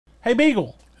Hey,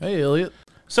 Beagle. Hey, Elliot.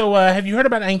 So, have you heard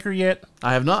about Anchor yet?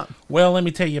 I have not. Well, let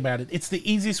me tell you about it. It's the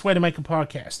easiest way to make a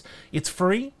podcast. It's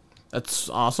free. That's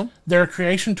awesome. There are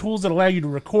creation tools that allow you to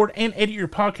record and edit your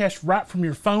podcast right from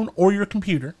your phone or your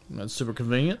computer. That's super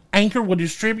convenient. Anchor will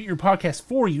distribute your podcast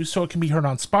for you so it can be heard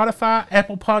on Spotify,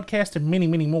 Apple Podcasts, and many,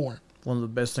 many more. One of the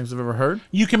best things I've ever heard.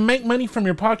 You can make money from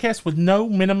your podcast with no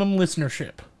minimum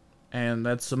listenership. And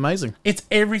that's amazing. It's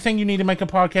everything you need to make a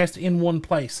podcast in one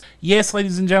place. Yes,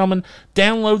 ladies and gentlemen,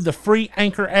 download the free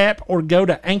Anchor app or go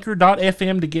to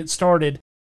anchor.fm to get started.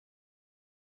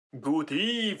 Good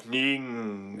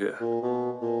evening.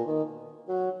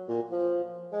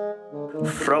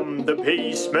 From the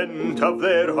basement of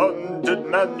their haunted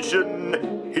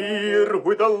mansion, here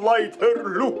with a lighter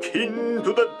look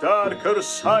into the darker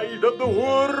side of the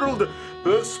world,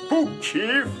 the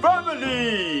Spooky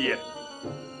Family.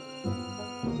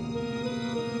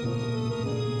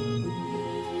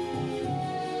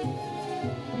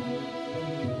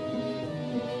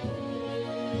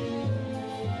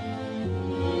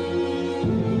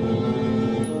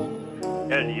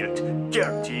 Elliot,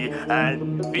 Gertie,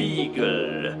 and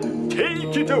Beagle,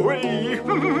 take it away!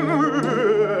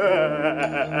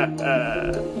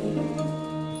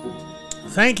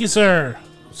 Thank you, sir.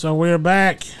 So we're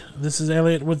back. This is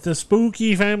Elliot with the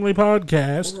Spooky Family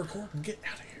Podcast. We're recording. Get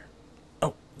out of here.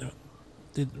 Oh,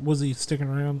 was he sticking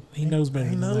around? He knows better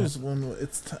He than knows that. when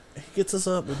he gets us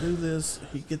up, we do this,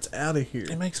 he gets out of here.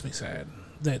 It makes me sad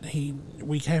that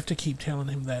we have to keep telling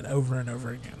him that over and over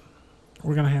again.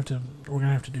 We're gonna have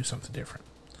to do something different.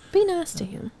 Be nice to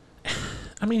him.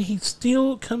 I mean, he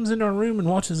still comes into our room and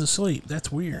watches us sleep.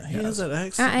 That's weird. He has that I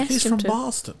accent. asked He's him from to.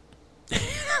 Boston.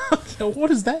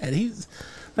 What is that?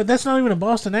 That's not even a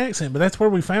Boston accent, but that's where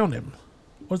we found him.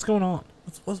 What's going on?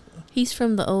 What's, He's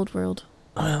from the old world.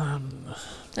 Well,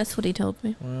 That's what he told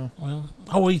me.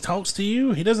 he talks to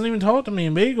you. He doesn't even talk to me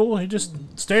and Beagle. He just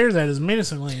stares at us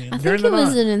menacingly I during think it the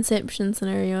was night. an Inception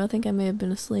scenario. I think I may have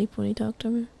been asleep when he talked to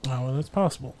me. Oh, well, that's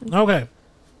possible. Okay.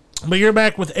 But you're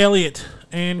back with Elliot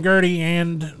and Gertie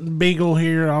and Beagle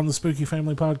here on the Spooky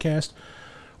Family Podcast.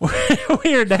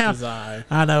 We are down. his eye?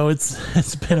 I know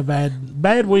it's been a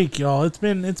bad week, y'all. It's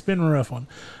been a rough one.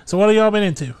 So what have y'all been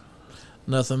into?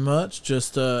 Nothing much.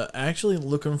 Just actually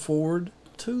looking forward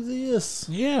to this.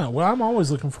 Yeah, well, I'm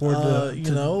always looking forward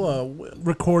to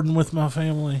recording with my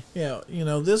family. Yeah,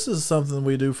 this is something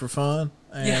we do for fun,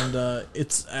 and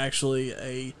it's actually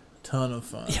a ton of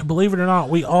fun. Yeah, believe it or not,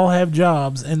 we all have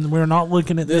jobs, and we're not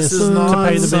looking at this, This is to not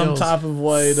pay the some bills. type of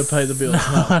way to pay the bills.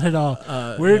 No. Not at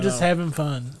all. We're just having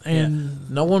fun, and Yeah.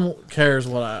 No one cares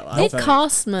what I It think.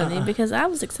 costs money because I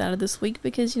was excited this week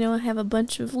because, I have a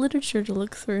bunch of literature to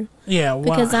look through. yeah,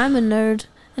 Because I'm a nerd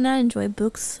and I enjoy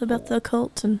books about the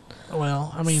occult and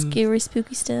scary,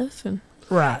 spooky stuff. And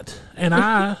right, and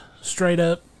I straight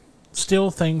up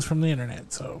steal things from the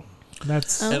internet, so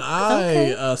that's And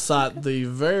I cite the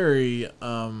very,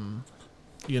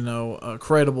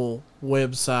 credible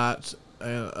website,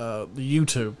 the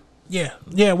YouTube. yeah.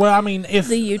 Well, I mean, if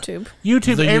the YouTube.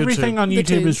 YouTube, everything on The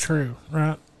YouTube is tubes. true,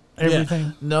 right? Everything.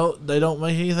 Yeah. No, they don't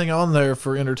make anything on there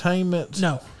for entertainment.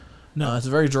 No. It's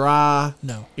very dry.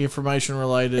 No. Information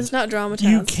related. It's not dramatized.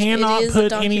 You cannot It is a put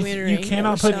documentary You that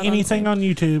cannot was put shot on anything film. on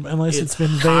YouTube unless it's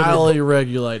been vetted. highly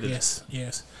regulated. Yes.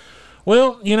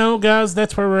 Well, guys,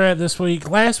 that's where we're at this week.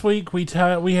 Last week we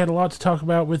had a lot to talk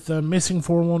about with Missing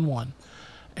 411,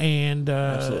 and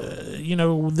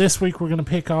this week we're going to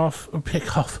pick off.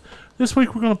 This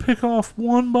week we're going to pick off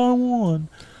one by one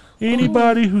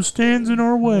anybody who stands in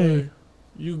our way.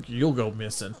 You'll go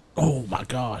missing. Oh my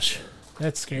gosh,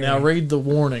 that's scary. Now read the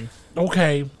warning.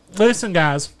 Okay, listen,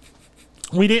 guys.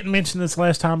 We didn't mention this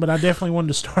last time, but I definitely wanted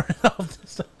to start it off.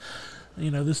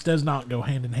 This does not go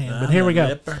hand in hand. But here we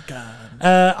go.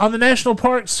 On the National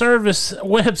Park Service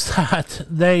website,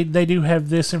 they do have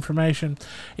this information.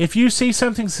 If you see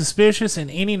something suspicious in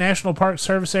any National Park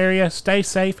Service area, stay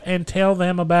safe and tell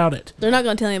them about it. They're not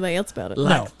going to tell anybody else about it.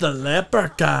 Like the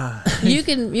leprechaun. You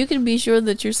can be sure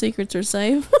that your secrets are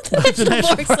safe with The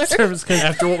National Park Service, 'cause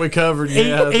After what we covered,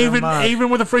 yeah, even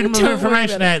with the Freedom of Don't worry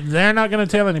Information about Act, they're not going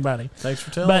to tell anybody. Thanks for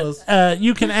telling us. But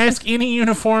you can ask any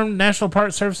uniformed National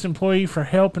Park Service employee for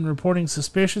help in reporting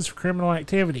suspicious criminal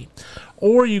activity.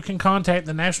 Or you can contact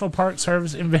the National Park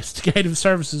Service Investigative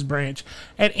Services Branch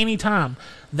at any time.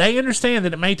 They understand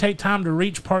that it may take time to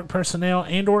reach park personnel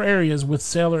and or areas with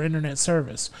cell or internet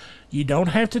service. You don't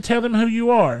have to tell them who you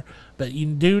are, but you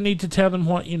do need to tell them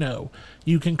what you know.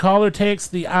 You can call or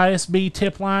text the ISB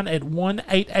tip line at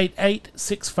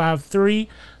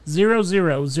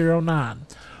 1-888-653-0009.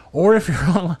 Or if you're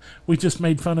on, we just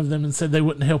made fun of them and said they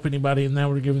wouldn't help anybody, and now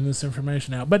we're giving this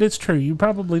information out. But it's true. You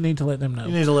probably need to let them know.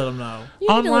 You need to let them know. You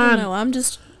need to let them know.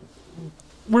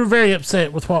 We're very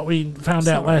upset with what we found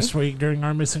out last week during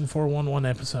our Missing 411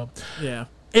 episode. Yeah.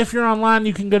 If you're online,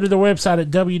 you can go to the website at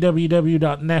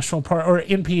www.nationalpark or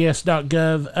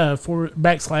nps.gov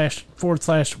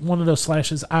 / one of those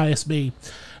slashes ISB,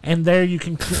 and there you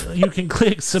can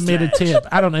click submit a tip.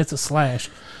 I don't know, it's a slash.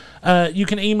 You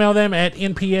can email them at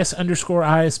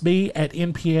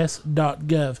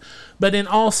nps_ISB@nps.gov. But in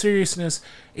all seriousness,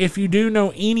 if you do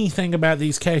know anything about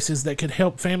these cases that could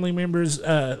help family members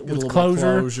with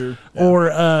closure.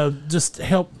 Or just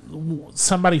help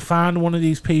somebody find one of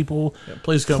these people,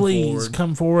 please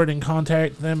come forward and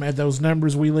contact them at those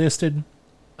numbers we listed,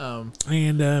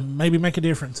 and maybe make a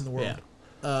difference in the world.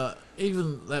 Yeah.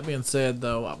 Even that being said,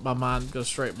 though, my mind goes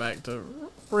straight back to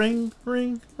ring,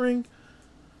 ring, ring.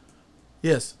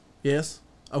 Yes.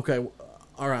 Okay.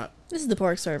 All right. This is the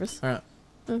Park Service. All right.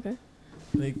 Okay.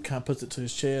 And he kind of puts it to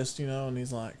his chest, and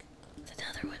he's like, "It's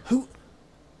another one.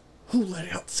 Who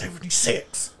let out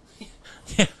 76?"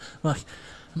 Yeah, like,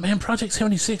 man, Project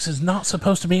 76 is not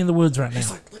supposed to be in the woods right now. He's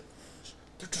like, they're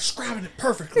describing it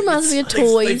perfectly. Reminds me of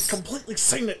Toys. They've completely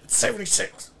seen it. It's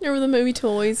 76. Remember the movie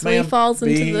Toys when he falls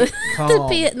into the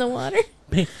pit in the water?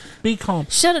 Be calm.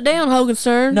 Shut it down,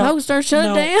 Hogenstern. No, Shut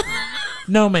it down.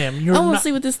 No, ma'am. I want to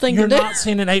see what this thing can do. You're not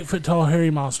seeing an 8-foot-tall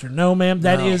hairy monster. No, ma'am.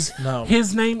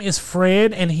 His name is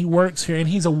Fred, and he works here, and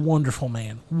he's a wonderful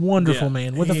man. Wonderful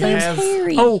man with a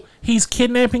family. Oh, he's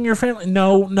kidnapping your family?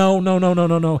 No.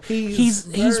 He's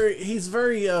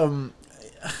very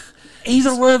He's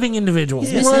a loving individual.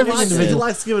 He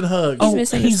likes giving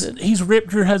hugs. He's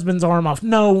ripped your husband's arm off.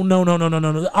 No.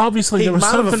 Obviously, there was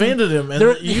something. He might have offended him,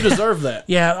 and you deserve that.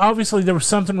 Yeah, obviously there was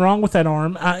something wrong with that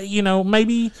arm.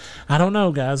 Maybe, I don't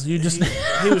know, guys. You just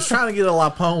he was trying to get a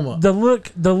lipoma.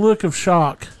 The look of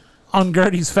shock on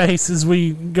Gertie's face as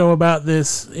we go about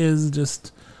this is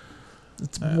just,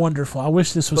 it's wonderful. I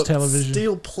wish this was television.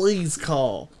 Still, please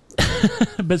call.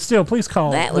 But still, please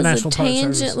call that the was National a Park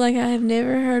Service. tangent like I have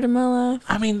never heard in my life.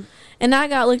 I mean, and I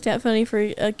got looked at funny for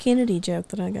a Kennedy joke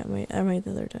that I made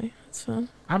the other day. It's fun.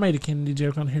 I made a Kennedy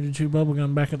joke on Here to Chew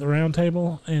Bubblegum back at the round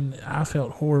table, and I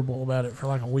felt horrible about it for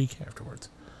like a week afterwards.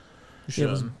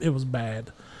 It was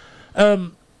bad.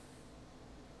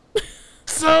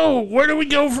 So where do we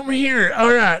go from here?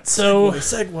 All right, so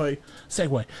segue.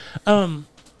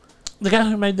 The guy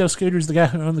who made those scooters, the guy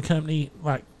who owned the company,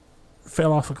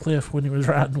 fell off a cliff when he was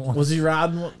riding one. Was he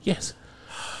riding one? Yes.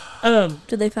 Did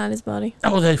they find his body?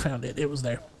 Oh, they found it. It was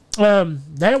there.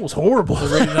 That was horrible.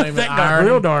 That got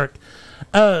real dark.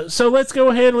 So let's go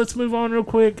ahead. Let's move on real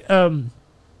quick.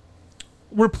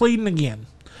 We're pleading again.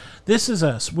 This is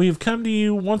us. We've come to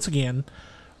you once again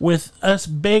with us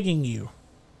begging you.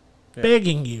 Yeah.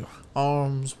 Begging you.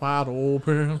 Arms wide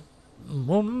open.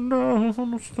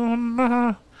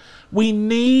 We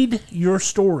need your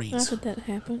stories. How did that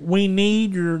happen? We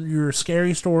need your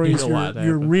scary stories,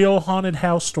 your real haunted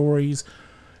house stories,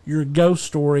 your ghost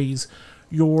stories,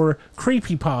 your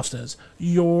creepypastas,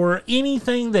 your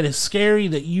anything that is scary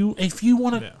that if you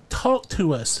want to talk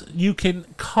to us, you can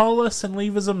call us and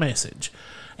leave us a message.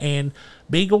 And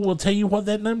Beagle will tell you what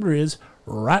that number is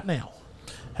right now.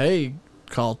 Hey,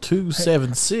 call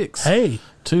 276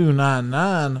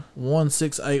 299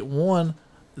 1681.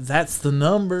 That's the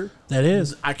number. That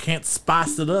is. I can't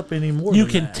spice it up anymore. You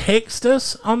can text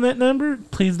us on that number.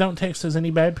 Please don't text us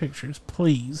any bad pictures,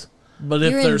 please. But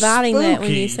if you're inviting spooky, that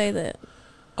when you say that.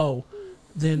 Oh,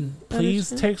 then please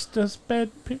text us bad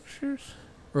pictures.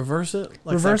 Reverse it.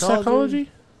 Like reverse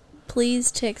psychology. Please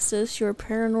text us your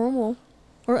paranormal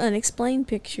or unexplained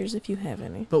pictures if you have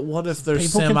any. But what if they're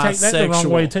people semi-sexual? Can take that the wrong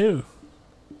way too.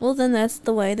 Well, then that's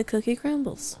the way the cookie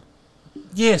crumbles.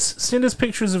 Yes, send us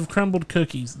pictures of crumbled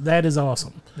cookies. That is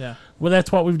awesome. Yeah. Well,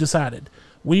 that's what we've decided.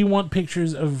 We want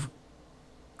pictures of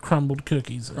crumbled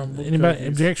cookies. Anybody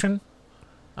objection?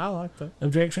 I like that.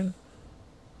 Objection?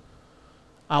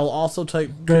 I'll also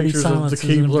take pictures of the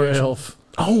Keebler elf.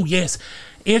 Oh, yes.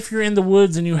 If you're in the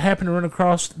woods and you happen to run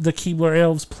across the Keebler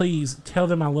elves, please tell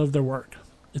them I love their work.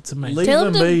 It's amazing. Leave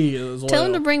them be as well. Tell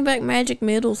them to bring back magic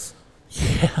middles.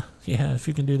 Yeah, if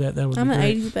you can do that, that would be great. I'm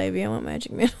an 80s baby. I want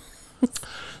magic middles.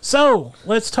 So,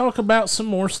 let's talk about some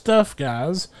more stuff,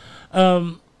 guys.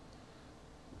 Pikeville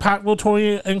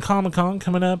Toy and Comic-Con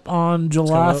coming up on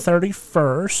July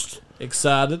 31st.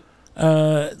 Excited.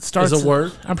 It starts is a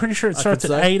word. I'm pretty sure it starts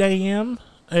at 8 a.m.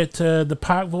 at the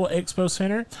Pikeville Expo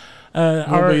Center.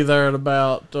 We'll be there at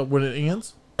about when it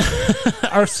ends.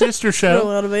 Our sister show,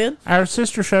 out of bed. Our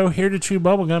sister show, Here to Chew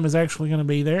Bubblegum, is actually going to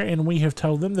be there, and we have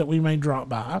told them that we may drop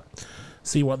by.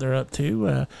 see what they're up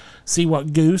to, see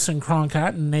what Goose and Cronkite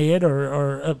and Ned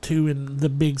are up to in the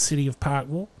big city of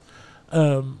Pikeville.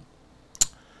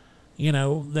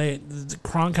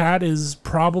 Cronkite is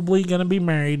probably going to be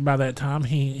married by that time.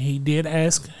 He did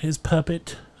ask his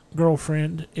puppet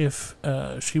girlfriend if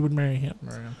she would marry him.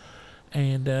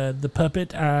 And the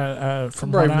puppet,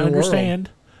 from what I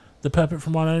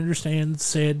understand,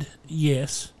 said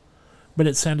yes, but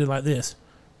it sounded like this.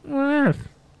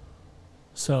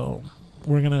 So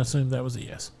we're going to assume that was a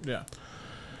yes. Yeah.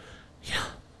 Yeah.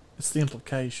 It's the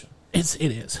implication. It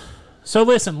is. So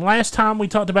listen, last time we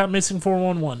talked about Missing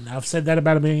 411. I've said that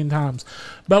about 1 million times.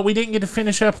 But we didn't get to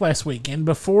finish up last week. And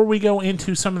before we go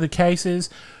into some of the cases,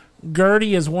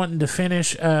 Gertie is wanting to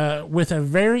finish with a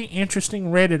very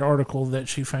interesting Reddit article that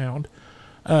she found.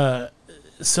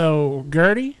 So,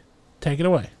 Gertie, take it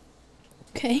away.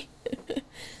 Okay.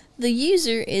 The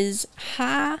user is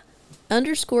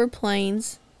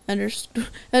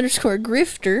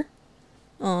high_planes_grifter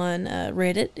on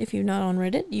Reddit. If you're not on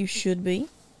Reddit, you should be.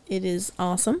 It is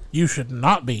awesome. You should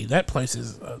not be. That place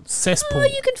is a cesspool. Oh,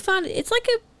 you can find it. It's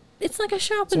like a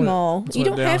shopping mall. You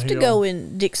don't have to go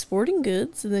in Dick's Sporting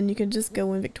Goods, and then you can just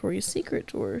go in Victoria's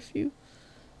Secret, or if you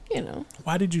know.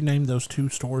 Why did you name those two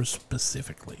stores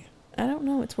specifically? I don't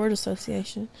know. It's word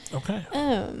association. Okay.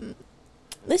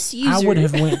 This user. I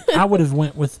would have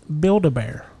went with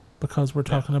Build-A-Bear because we're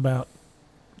talking about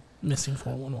Missing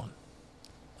 411.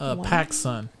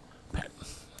 PacSun.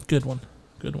 Good one.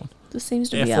 This seems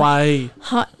to be FYE. a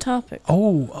hot topic.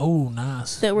 Oh,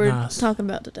 nice. That we're talking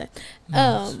about today.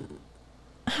 Nice.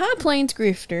 High Plains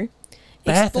Grifter.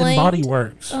 Bath and Body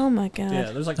Works. Oh my god.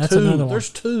 Yeah, there's That's two. Another one.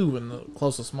 There's two in the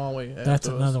closest mall we have. That's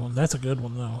another one. That's a good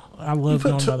one though. I love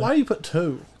going by that. Why do you put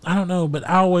two? I don't know, but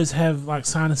I always have like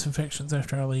sinus infections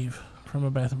after I leave from a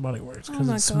Bath and Body Works because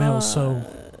it smells so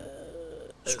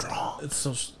strong. It's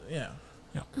so Yeah.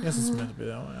 I guess it's meant to be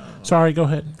that way. Sorry, go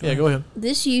ahead. Go ahead.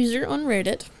 This user on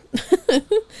Reddit.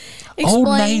 Old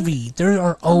Navy. There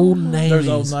are Old Navies. There's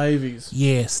Old Navies.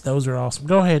 Yes, those are awesome.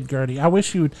 Go ahead, Gertie. I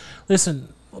wish you would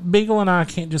listen. Beagle and I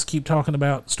can't just keep talking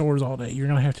about stores all day. You're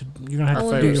gonna have to do your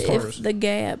part. The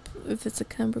Gap, if it's a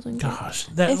Cumberland Gap. Gosh,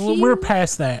 we're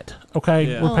past that.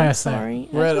 Okay, Yeah. we're past that.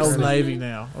 We're at Old Navy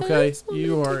now. Okay,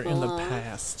 you are in the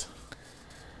past.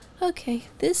 Okay,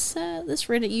 this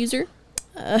Reddit user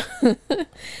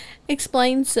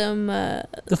explained some.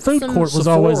 The food court was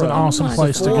always an awesome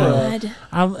place to go. God.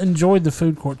 I enjoyed the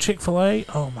food court. Chick-fil-A.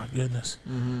 Oh my goodness.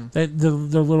 Mm-hmm.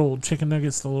 The little chicken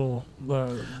nuggets.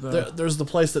 There's the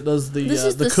place that does the. This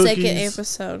is the cookies. second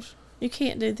episode. You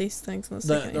can't do these things in the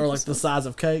second episode. They're like the size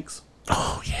of cakes.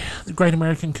 Oh yeah, the Great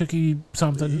American Cookie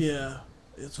something. Yeah.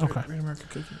 It's okay. Great American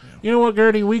Cookie. Yeah. You know what,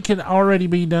 Gertie? We could already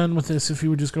be done with this if you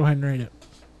would just go ahead and read it.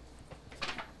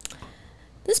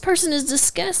 This person is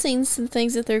discussing some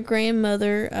things that their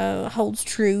grandmother holds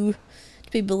true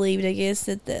to be believed. I guess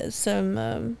that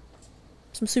some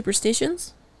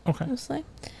superstitions. Okay. I'll say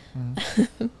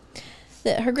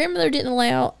that her grandmother didn't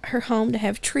allow her home to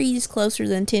have trees closer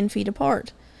than 10 feet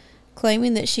apart,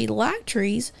 claiming that she liked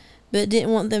trees but didn't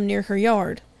want them near her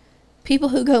yard. People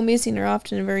who go missing are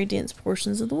often in very dense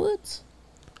portions of the woods.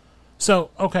 So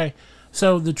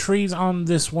the trees on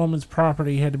this woman's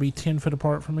property had to be 10 foot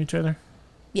apart from each other?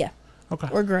 Yeah. Okay.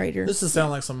 Or greater. This is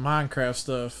sound like some Minecraft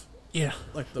stuff. Yeah.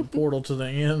 Like the portal to the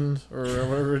end or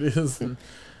whatever it is. And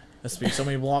has to be so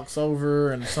many blocks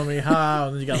over and so many high,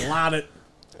 and then you got to light it.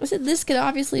 I said this could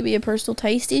obviously be a personal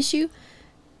taste issue,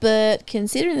 but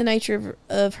considering the nature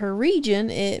of her region,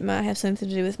 it might have something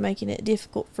to do with making it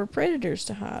difficult for predators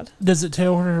to hide. Does it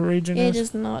tell her region is? It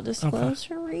does not disclose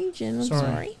her region. I'm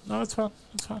sorry. No, it's fine.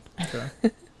 It's fine. Okay.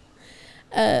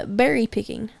 Berry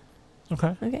picking.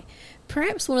 Okay.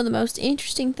 Perhaps one of the most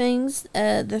interesting things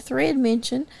the thread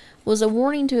mentioned was a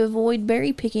warning to avoid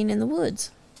berry picking in the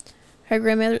woods. Her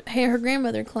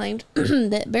grandmother claimed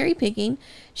that berry picking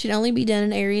should only be done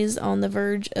in areas on the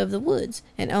verge of the woods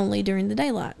and only during the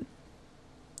daylight.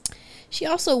 She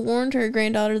also warned her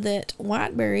granddaughter that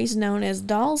white berries, known as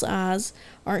doll's eyes,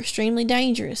 are extremely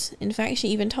dangerous. In fact, she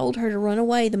even told her to run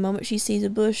away the moment she sees a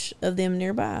bush of them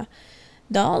nearby.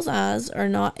 Doll's eyes are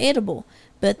not edible,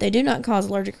 but they do not cause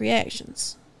allergic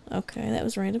reactions. Okay, that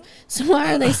was random. So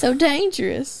why are they so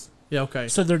dangerous? Yeah, okay.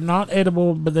 So they're not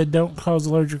edible, but they don't cause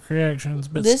allergic reactions.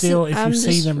 But still, if you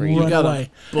see them, run away.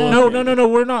 No,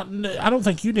 we're not. I don't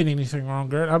think you did anything wrong,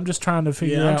 Gert. I'm just trying to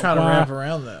figure out. I'm trying to wrap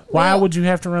around that. Why would you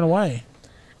have to run away?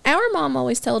 Our mom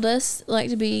always told us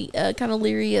to be kind of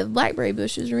leery of blackberry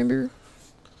bushes. Remember,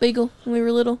 Beagle, when we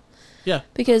were little? Yeah.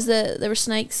 Because there were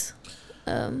snakes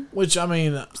Which, I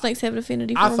mean, snakes have an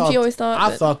affinity for I them. thought She always thought. I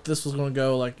but thought this was going to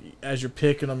go like as you're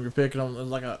picking them,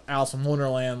 like a Alice in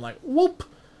Wonderland, like whoop,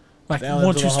 Like down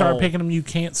once into you the start hole. picking them, you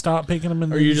can't stop picking them,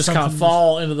 and Or then you just kind of something-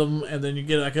 fall into them, and then you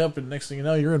get back up, and next thing you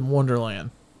know, you're in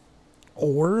Wonderland.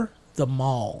 Or the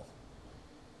mall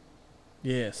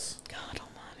Yes, God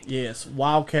Almighty. yes,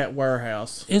 Wildcat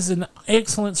Warehouse. is an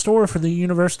excellent store for the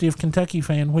University of Kentucky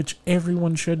fan, which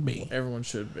everyone should be. Everyone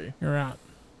should be. You're right.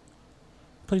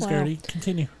 Please, Wow. Gertie,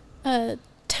 continue.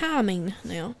 Timing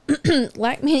now.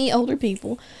 Like many older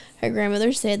people, her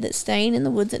grandmother said that staying in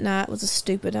the woods at night was a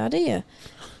stupid idea.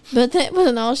 But that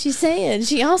wasn't all she said.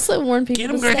 She also warned people Get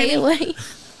to 'em, stay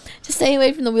Granny.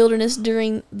 away from the wilderness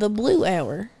during the blue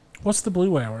hour. What's the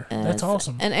blue hour? That's It's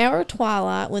awesome. An hour of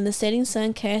twilight when the setting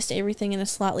sun cast everything in a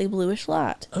slightly bluish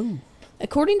light. Oh,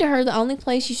 According to her, the only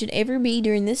place you should ever be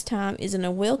during this time is in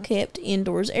a well-kept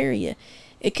indoors area.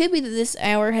 It could be that this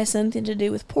hour has something to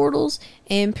do with portals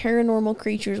and paranormal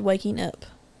creatures waking up.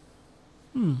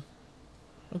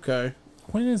 Okay.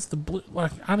 when is the blue?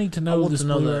 Like, I need to I know want this to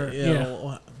know blue that. hour. Yeah. Yeah.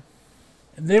 well,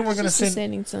 And then we're It's gonna just the send.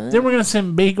 setting sun. Then we're gonna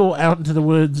send Beagle out into the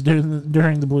woods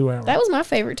during the blue hour. That was my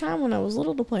favorite time when I was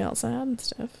little to play outside and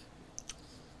stuff.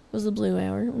 Was the blue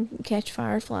hour, catch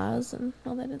fireflies and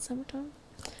all that in summertime.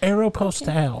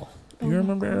 Aeropostale. Do you Oh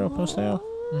remember Aeropostale?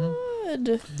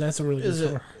 Good. That's a really good Is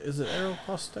it store.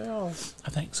 Aeropostale? I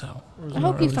think so. Or is I it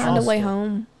hope you really find a way Aeropostale?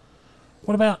 home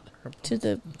What about? to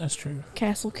the That's true.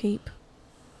 castle keep.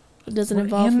 It doesn't We're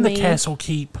involve in me. the castle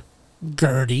keep,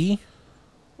 Gertie.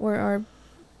 Where our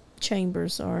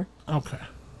chambers are. Okay.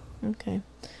 Okay.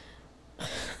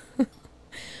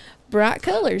 Bright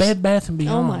colors. Bed Bath and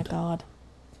Beyond. Oh my God.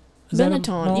 Is that a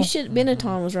Benetton. mall? You should.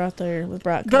 Benetton was right there with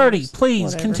bright Gertie, colors. please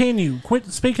Whatever. continue. Quit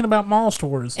speaking about mall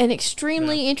stores. An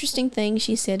extremely interesting thing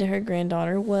she said to her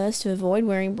granddaughter was to avoid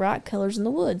wearing bright colors in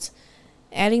the woods,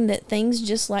 adding that things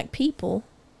just like people,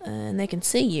 and they can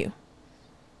see you.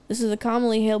 This is a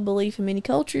commonly held belief in many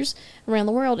cultures around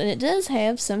the world, and it does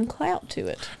have some clout to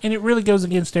it. And it really goes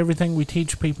against everything we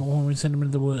teach people when we send them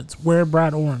into the woods. Wear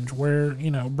bright orange. Wear,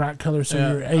 bright colors so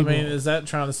you're I able. mean, is that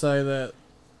trying to say that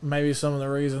maybe some of the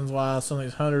reasons why some of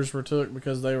these hunters were took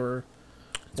because they were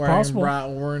wearing possible. bright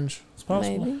orange, it's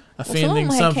possible. Maybe.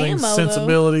 offending some of them had something's camo, though.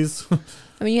 sensibilities?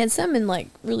 I mean, you had some in like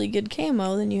really good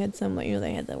camo, then you had some like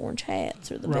they had the orange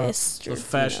hats or the Right. vests or The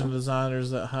fashion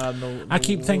designers that hide the. I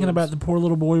keep thinking about the poor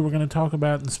little boy we're going to talk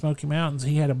about in the Smoky Mountains.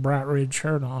 He had a bright red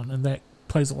shirt on, and that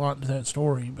plays a lot into that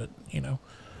story. But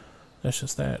that's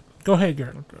just that. Go ahead,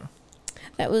 girl.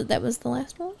 That was the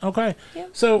last one. Okay, Yeah.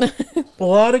 so a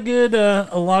lot of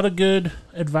good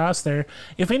advice there.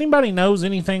 If anybody knows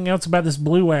anything else about this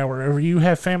blue hour, or you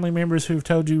have family members who've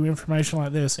told you information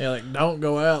like this, Yeah, like don't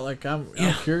go out. Like I'm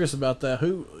curious about that.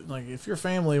 Who, like, if your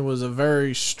family was a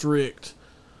very strict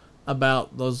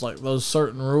about those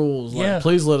certain rules, like, Yeah.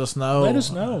 please let us know. let us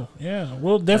know. Yeah,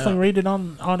 we'll definitely read it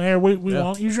on air. We Yeah.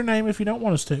 won't use your name if you don't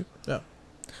want us to. Yeah.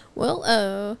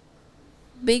 Well,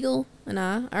 Beagle and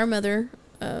our mother,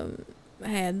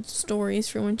 had stories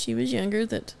from when she was younger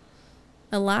that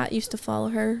a light used to follow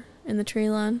her in the tree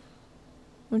line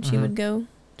when she would go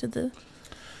to the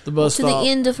The to the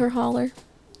end of her holler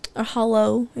or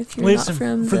hollow if you're Listen, not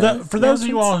from for the for those of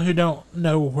you mountains. all who don't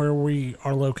know where we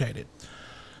are located,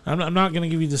 I'm not going to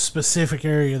give you the specific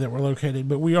area that we're located,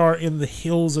 but we are in the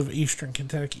hills of eastern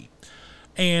Kentucky,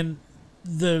 and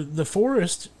the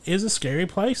forest is a scary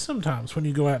place sometimes when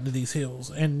you go out into these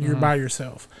hills and you're by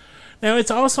yourself. Now,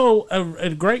 it's also a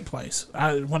great place.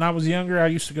 When I was younger, I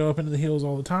used to go up into the hills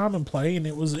all the time and play, and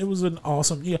it was an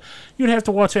awesome. Yeah, you'd have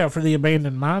to watch out for the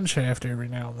abandoned mine shaft every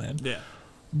now and then. Yeah.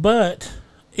 But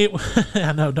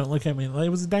I know, don't look at me. It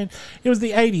was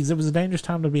the 80s. It was a dangerous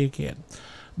time to be a kid.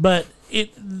 But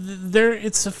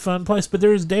it's a fun place. But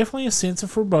there is definitely a sense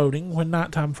of foreboding when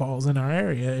nighttime falls in our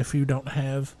area if you're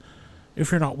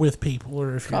not with people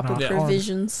or if you're proper not armed.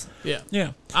 provisions. Yeah.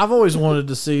 Yeah. I've always wanted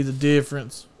to see the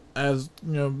difference as,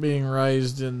 being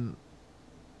raised in,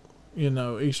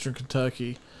 eastern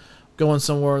Kentucky, going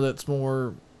somewhere that's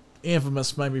more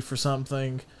infamous maybe for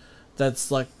something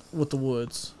that's like with the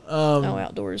woods.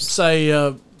 Outdoors. Say,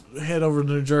 head over to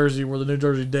New Jersey where the New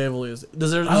Jersey Devil is.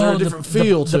 Is there a different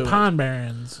feel to the it? Pine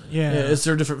Barrens. Yeah. Yeah, is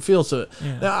there a different feel to it?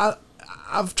 Yeah. Now,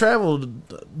 I've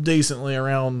traveled decently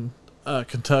around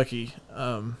Kentucky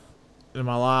in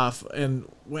my life, and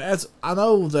I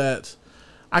know that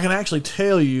I can actually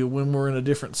tell you when we're in a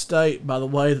different state by the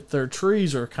way that their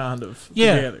trees are kind of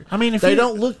together. I mean, if They you-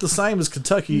 don't look the same as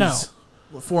Kentucky's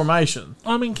formation.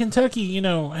 I mean, Kentucky,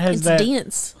 has It's that.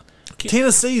 dense.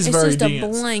 Tennessee's It's very just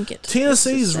dense. a blanket.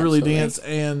 Tennessee's It's just really absolutely- dense,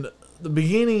 and the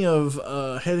beginning of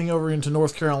heading over into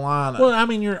North Carolina. Well, I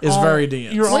mean, It's very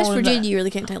dense. You're West all in Virginia, you really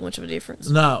can't tell much of a difference.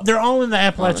 no, They're all in the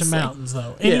Appalachian Honestly. Mountains,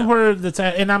 though. Yeah. Anywhere that's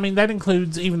and I mean that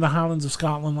includes even the Highlands of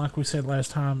Scotland, like we said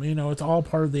last time. You know, it's all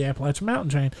part of the Appalachian Mountain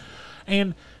chain,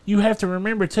 and you have to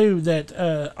remember too that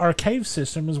our cave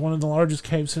system is one of the largest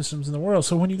cave systems in the world.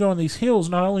 So when you go on these hills,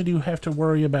 not only do you have to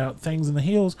worry about things in the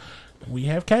hills, we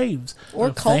have caves Or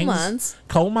of coal things- mines.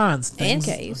 coal mines, And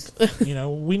things- caves. You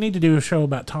know, we need to do a show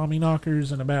about Tommy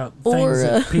knockers and about Or, things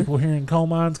that people hear in coal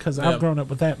mines because Yeah. I've grown up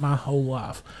with that my whole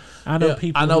life. I know Yeah,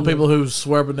 people. I know who- people who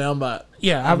swear up and down by it.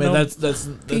 Yeah, I I've mean known- that's.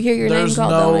 If you hear your name there's called,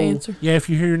 no, don't answer. Yeah, if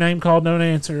you hear your name called, don't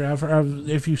answer.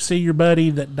 If you see your buddy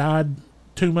that died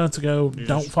 2 months ago,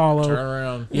 don't follow. Turn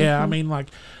around. Yeah, I mean, like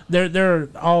there are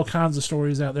all kinds of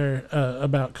stories out there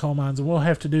about coal mines, and we'll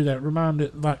have to do that.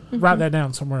 Write that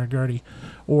down somewhere, Gertie,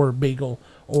 or Beagle,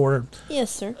 or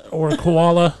Yes, sir.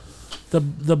 Koala, the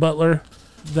butler.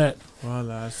 That, Well,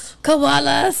 that's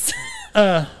Koalas.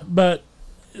 but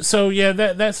so yeah,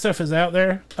 that stuff is out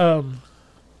there.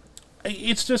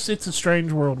 It's a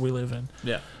strange world we live in.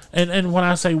 yeah. And when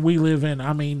I say we live in,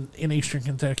 I mean in eastern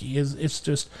Kentucky. It's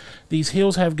just these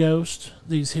hills have ghosts.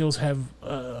 These hills have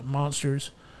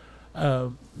monsters.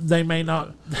 They may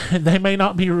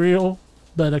not be real,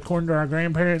 but according to our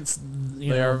grandparents, They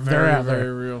are they're very, out there.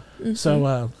 very real.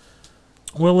 So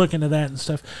we'll look into that and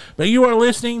stuff. But you are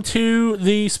listening to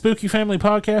the Spooky Family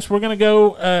Podcast. We're going to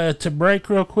go to break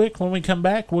real quick. When we come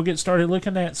back, we'll get started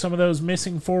looking at some of those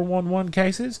missing 411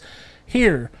 cases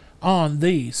here on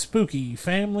the Spooky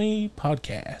Family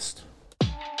Podcast.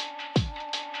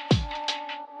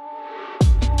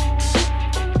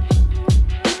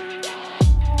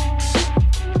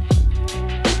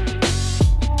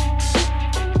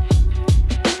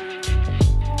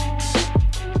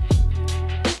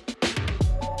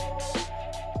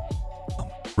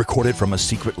 Recorded from a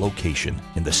secret location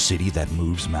in the city that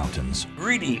moves mountains.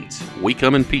 Greetings. We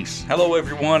come in peace. Hello,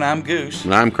 everyone. I'm Goose.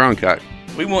 And I'm Cronkite.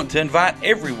 We want to invite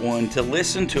everyone to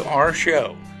listen to our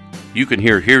show. You can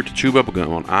hear Here to Chew Bubblegum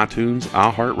on iTunes,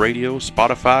 iHeartRadio,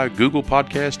 Spotify, Google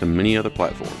Podcast, and many other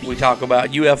platforms. We talk about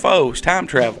UFOs, time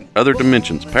travel. Other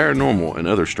dimensions, paranormal, and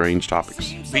other strange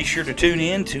topics. Be sure to tune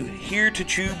in to Here to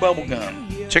Chew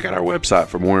Bubblegum. Check out our website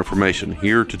for more information,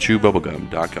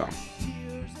 heretochewbubblegum.com.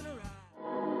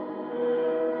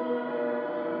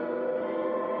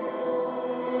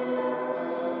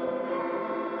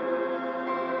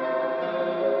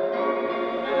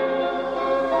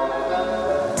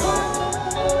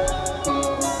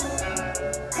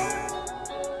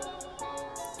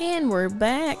 And we're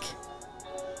back.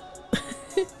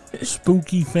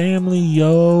 Spooky Family,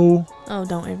 yo. Oh,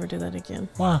 don't ever do that again.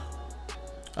 Wow.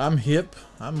 I'm hip.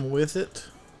 I'm with it.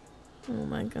 Oh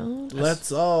my god.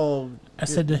 Let's all I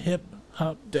said the hip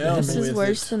hop. down This is with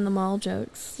worse it. than the mall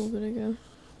jokes a little bit ago.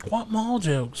 What mall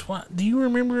jokes? What? Do you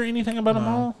remember anything about a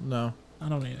mall? No. I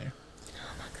don't either.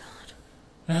 Oh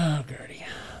my god. Oh, Gertie.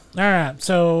 All right.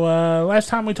 So last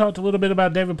time we talked a little bit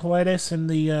about David Paulides and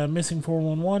the missing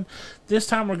 411. This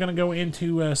time we're going to go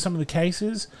into some of the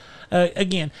cases.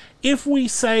 Again, if we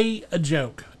say a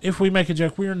joke, if we make a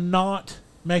joke, we are not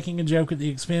making a joke at the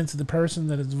expense of the person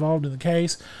that is involved in the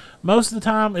case. Most of the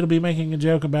time, it'll be making a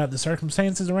joke about the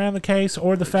circumstances around the case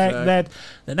or the fact that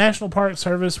the National Park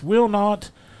Service will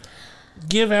not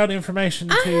give out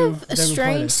information I to have a David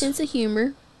strange Paulides. sense of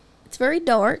humor. It's very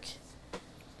dark,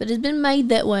 but it's been made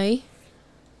that way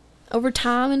over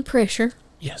time and pressure.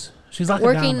 Yes. She's like a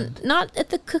Working diamond. not at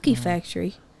the cookie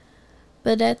factory,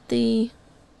 but at the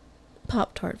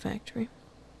Pop-Tart factory.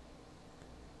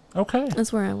 Okay.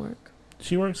 That's where I work.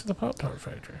 She works at the Pop-Tart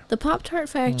factory. The Pop-Tart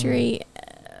factory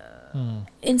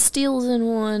instills in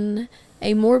one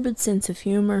a morbid sense of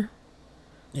humor,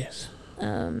 Yes.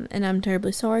 and I'm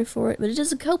terribly sorry for it, but it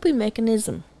is a coping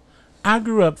mechanism. I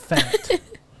grew up fat.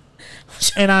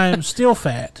 And I am still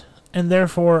fat. And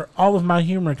therefore, all of my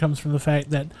humor comes from the fact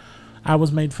that I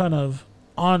was made fun of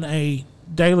on a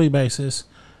daily basis,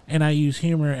 and I use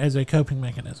humor as a coping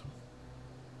mechanism.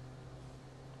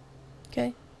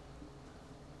 Okay.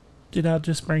 Did I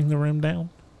just bring the room down?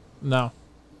 No.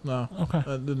 No. Okay.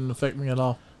 That didn't affect me at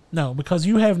all. No, because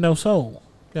you have no soul.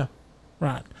 Yeah.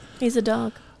 Right. He's a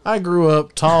dog. I grew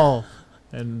up tall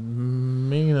and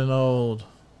mean and old.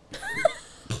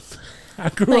 I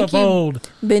grew Thank up you. old.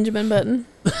 Benjamin Button.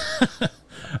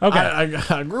 Okay.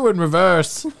 I grew in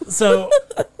reverse. So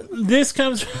this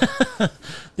comes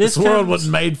This world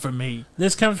wasn't made for me.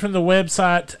 This comes from the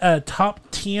website Top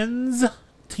Tens,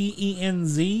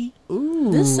 TENZ.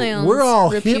 Ooh, This sounds we're all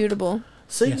hip. reputable.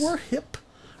 See, Yes. we're hip.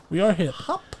 We are hip.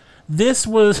 Hop. This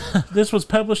was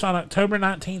published on October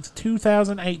 19th,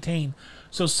 2018,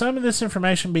 So some of this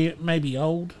information may be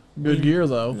old. Good year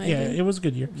though. Maybe. Yeah, it was a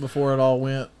good year. Before it all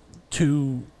went.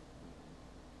 To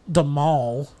the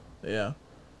mall. Yeah.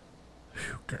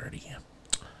 Whew, Gertie.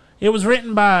 It was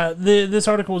written by this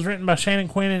article was written by Shannon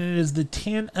Quinn, and it is the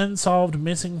 10 unsolved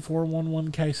missing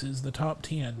 411 cases, the top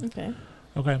 10. Okay.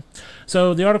 Okay.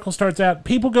 So the article starts out,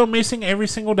 people go missing every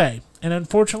single day, and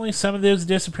unfortunately some of those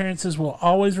disappearances will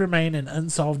always remain an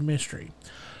unsolved mystery.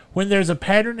 When there's a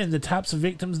pattern in the types of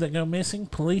victims that go missing,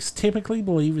 police typically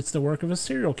believe it's the work of a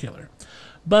serial killer.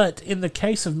 But in the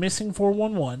case of Missing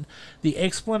 411, the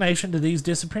explanation to these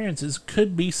disappearances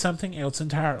could be something else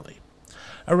entirely.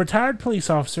 A retired police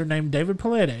officer named David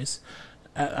Paredes,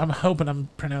 I'm hoping I'm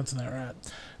pronouncing that right,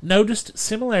 noticed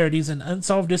similarities in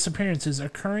unsolved disappearances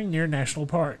occurring near national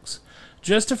parks.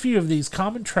 Just a few of these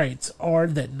common traits are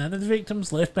that none of the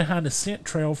victims left behind a scent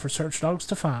trail for search dogs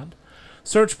to find.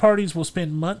 Search parties will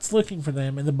spend months looking for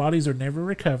them, and the bodies are never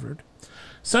recovered.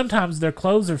 Sometimes their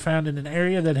clothes are found in an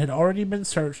area that had already been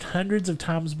searched hundreds of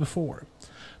times before.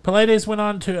 Paredes went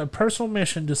on to a personal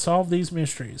mission to solve these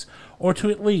mysteries, or to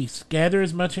at least gather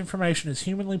as much information as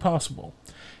humanly possible.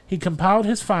 He compiled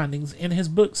his findings in his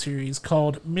book series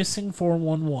called Missing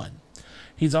 411.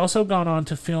 He's also gone on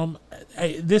to film,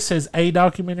 this says a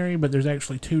documentary, but there's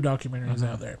actually 2 documentaries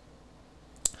out there.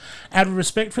 Out of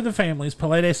respect for the families,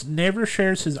 Paredes never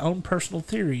shares his own personal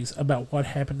theories about what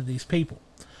happened to these people.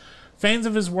 Fans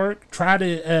of his work try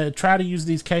to use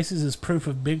these cases as proof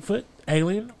of Bigfoot,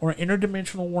 alien, or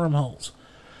interdimensional wormholes.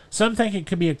 Some think it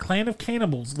could be a clan of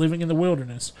cannibals living in the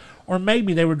wilderness, or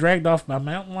maybe they were dragged off by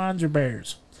mountain lions or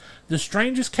bears. The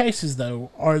strangest cases,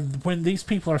 though, are when these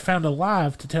people are found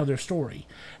alive to tell their story,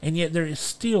 and yet there is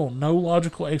still no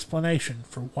logical explanation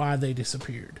for why they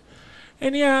disappeared.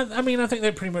 And yeah, I mean, I think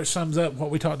that pretty much sums up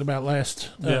what we talked about last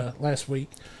week.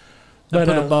 But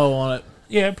put a bow on it.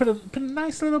 Yeah, put a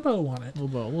nice little bow on it.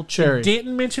 Little cherry.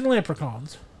 Didn't mention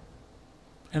leprechauns.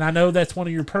 And I know that's one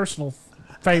of your personal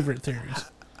favorite theories.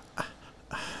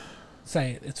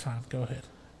 Say it. It's fine. Go ahead.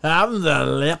 I'm the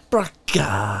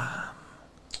leprechaun.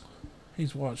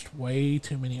 He's watched way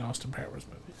too many Austin Powers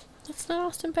movies. That's not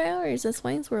Austin Powers. That's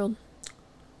Wayne's World.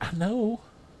 I know.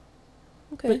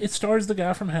 Okay. But it stars the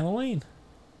guy from Halloween.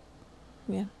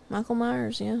 Yeah. Michael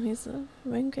Myers. Yeah, he's the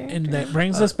main character. And that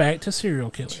brings us back to serial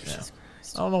killers. Yeah.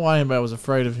 I don't know why anybody was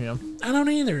afraid of him. I don't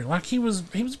either. Like, he was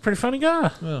a pretty funny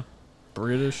guy. Yeah.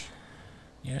 British.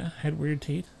 Yeah, had weird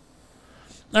teeth.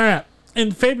 All right.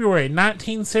 In February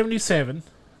 1977,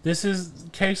 this is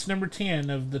case number 10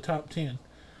 of the top 10.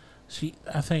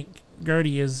 I think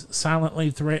Gertie is silently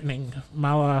threatening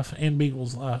my life and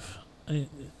Beagle's life.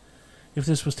 If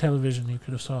this was television, you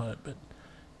could have saw it, but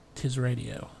 'tis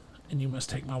radio, and you must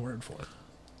take my word for it.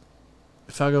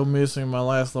 If I go missing, my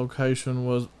last location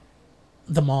was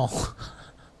the mall.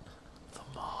 The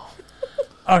mall.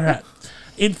 All right.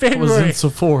 In February, was in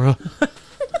Sephora.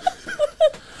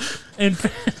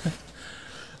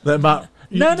 That might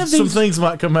some things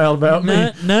might come out about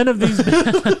me. None of these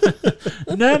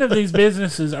none of these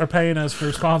businesses are paying us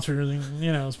for sponsoring.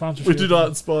 Sponsorship. We do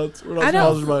not sponsor. We're not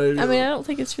sponsored by anyone. I mean, I don't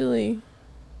think it's really.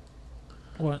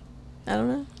 What? I don't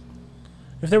know.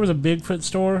 If there was a Bigfoot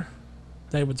store,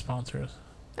 they would sponsor us.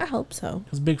 I hope so.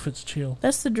 Because Bigfoot's chill.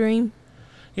 That's the dream.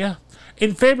 Yeah.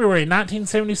 In February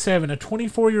 1977, a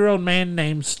 24-year-old man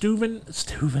named Stephen.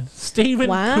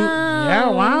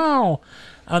 Wow. Wow.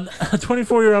 A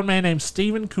 24-year-old man named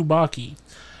Stephen Kubacki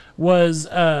was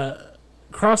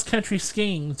cross-country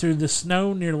skiing through the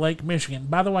snow near Lake Michigan.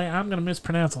 By the way, I'm going to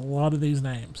mispronounce a lot of these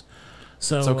names.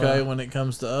 So it's okay when it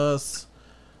comes to us.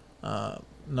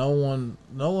 No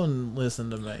one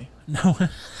listened to me. No.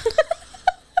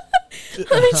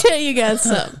 Let me tell you guys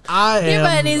something.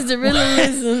 Everybody needs to really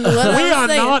listen to what I'm saying. We are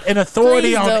not an authority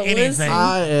Please on don't anything. listen.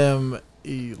 I am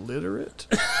illiterate.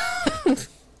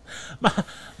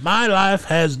 My life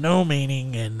has no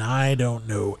meaning, and I don't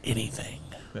know anything.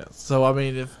 Yeah, so, I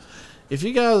mean, if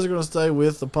you guys are going to stay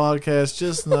with the podcast,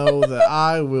 just know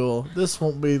that this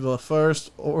won't be the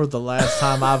first or the last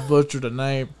time I've butchered a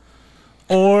name.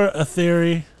 Or a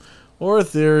theory. Or a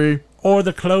theory. Or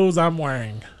the clothes I'm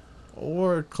wearing.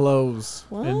 Or clothes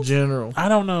in general. I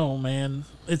don't know, man.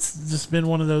 It's just been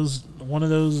one of those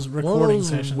recording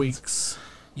sessions. Weeks.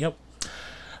 Yep.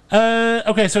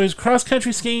 Okay, so he's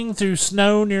cross-country skiing through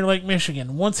snow near Lake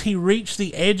Michigan. Once he reached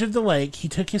the edge of the lake, he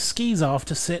took his skis off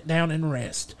to sit down and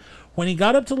rest. When he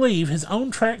got up to leave, his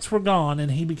own tracks were gone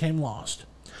and he became lost.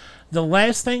 The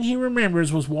last thing he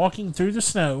remembers was walking through the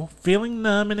snow, feeling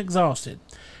numb and exhausted.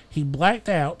 He blacked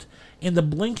out. In the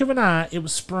blink of an eye, it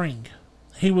was spring.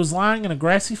 He was lying in a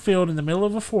grassy field in the middle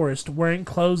of a forest, wearing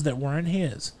clothes that weren't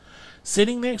his.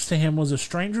 Sitting next to him was a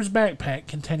stranger's backpack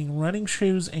containing running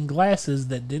shoes and glasses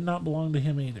that did not belong to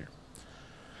him either.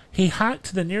 He hiked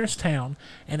to the nearest town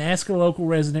and asked a local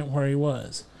resident where he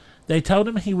was. They told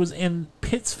him he was in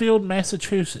Pittsfield,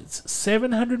 Massachusetts,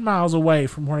 700 miles away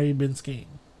from where he'd been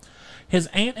skiing. His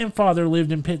aunt and father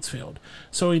lived in Pittsfield,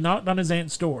 so he knocked on his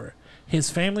aunt's door. His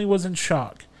family was in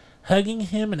shock, hugging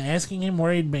him and asking him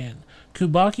where he'd been.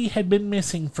 Kubaki had been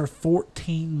missing for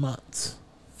 14 months.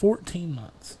 14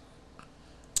 months.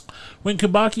 When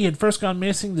Kubaki had first gone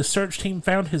missing, the search team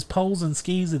found his poles and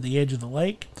skis at the edge of the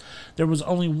lake. There was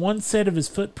only one set of his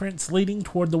footprints leading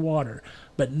toward the water,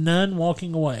 but none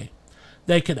walking away.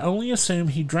 They could only assume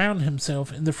he drowned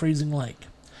himself in the freezing lake.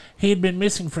 He had been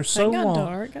missing for so long.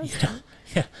 Dark.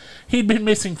 He'd been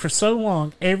missing for so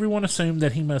long, everyone assumed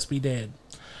that he must be dead.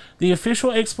 The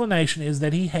official explanation is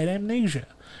that he had amnesia,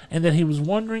 and that he was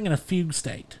wandering in a fugue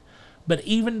state. But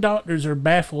even doctors are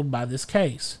baffled by this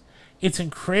case. It's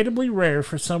incredibly rare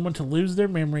for someone to lose their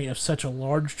memory of such a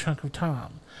large chunk of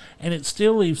time, and it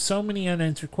still leaves so many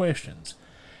unanswered questions.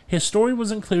 His story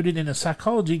was included in a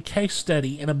psychology case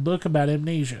study in a book about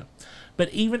amnesia, but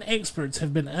even experts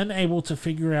have been unable to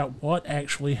figure out what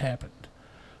actually happened.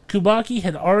 Kubaki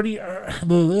had already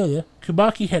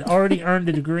earned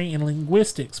a degree in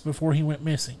linguistics before he went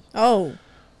missing. Oh,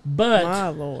 But my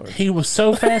Lord. he was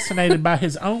so fascinated by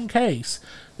his own case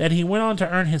that he went on to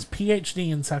earn his PhD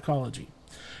in psychology.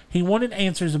 He wanted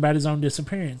answers about his own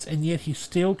disappearance, and yet he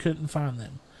still couldn't find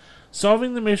them.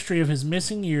 Solving the mystery of his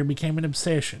missing year became an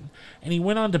obsession, and he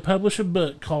went on to publish a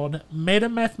book called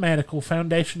Metamathematical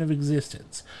Foundation of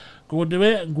Existence,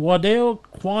 Gödel,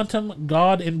 Quantum,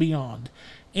 God, and Beyond.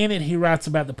 In it, he writes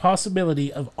about the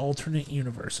possibility of alternate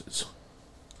universes.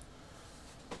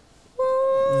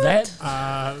 That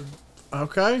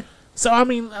Okay. So I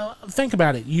mean, think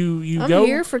about it. You I'm go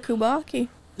here for Kubaki.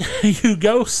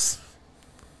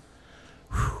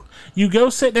 you go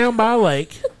sit down by a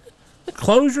lake,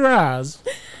 close your eyes,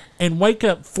 and wake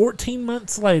up 14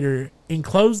 months later in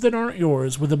clothes that aren't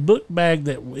yours, with a book bag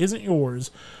that isn't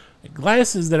yours,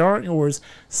 glasses that aren't yours,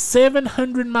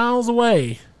 700 miles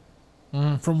away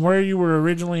from where you were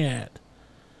originally at,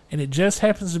 and it just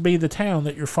happens to be the town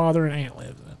that your father and aunt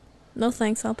live in. No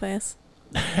thanks, I'll pass.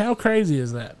 How crazy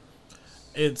is that?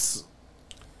 It's,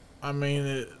 I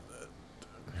mean,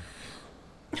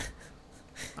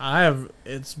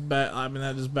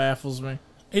 that just baffles me.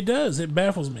 It does. It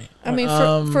baffles me. I mean,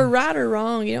 for right or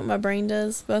wrong, you know what my brain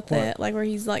does about that? Like, where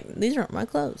he's like, these aren't my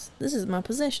clothes. This is my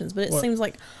possessions. But it seems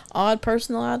like odd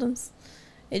personal items.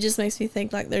 It just makes me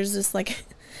think, like, there's this, like,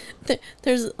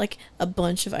 there's, like, a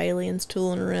bunch of aliens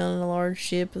tooling around in a large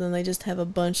ship, and then they just have a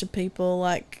bunch of people,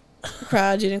 like,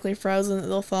 cryogenically frozen that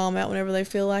they'll thaw them out whenever they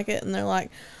feel like it, and they're like,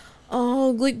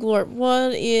 oh, Gleekglorp,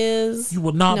 what is... You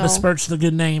will not besmirch the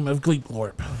good name of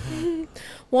Gleekglorp.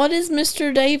 What is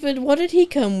Mr. David? What did he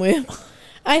come with?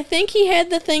 I think he had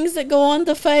the things that go on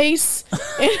the face, and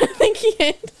I think he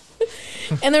had...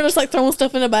 And they're just like throwing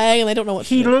stuff in a bag, and they don't know what to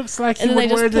do. He looks like he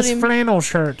would wear this flannel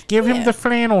shirt. Give him the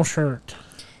flannel shirt.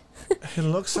 He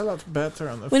looks a lot better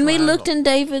on the When we flannel. looked in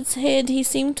David's head, he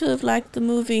seemed to have liked the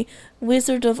movie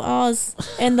Wizard of Oz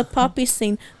and the poppy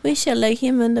scene. We shall lay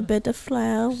him in a bed of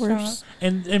flowers.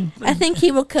 And I think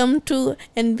he will come to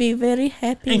and be very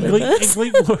happy and with us.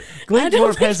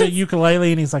 Gleekglorp has a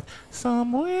ukulele, and he's like,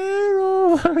 somewhere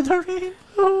over the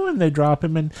rainbow, and they drop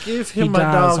him, and Give he him a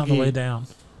dies on the doggy. way down.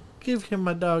 Give him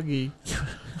a doggy.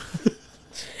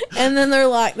 And then they're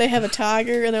like, they have a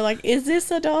tiger, and they're like, is this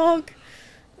a dog?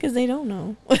 Because they don't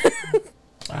know.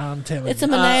 I'm telling It's you.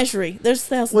 a menagerie. There's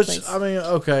thousands Which, things. I mean,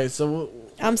 okay, so...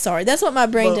 I'm sorry. That's what my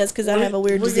brain Well, does because I have a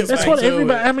weird we get disease. That's back what to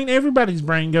everybody. it. I mean, everybody's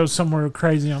brain goes somewhere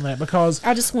crazy on that because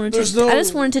I just wanted There's to. no I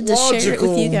just wanted to share it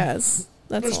with you logical- guys.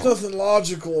 That's There's all. nothing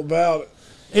logical about it.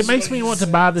 it makes me want to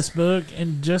buy this book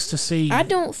and just to see. I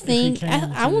don't if he think. came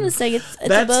I want to say it's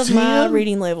That's above my 10?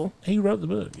 reading level. He wrote the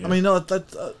book. Yeah. I mean, no,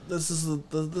 this is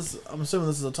this. I'm assuming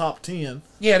this is the top 10.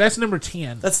 yeah, that's number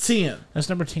 10. That's 10. That's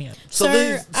number 10. So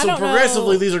Sir, I so don't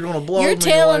progressively, know. these are going to blow You're me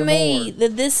telling away me more.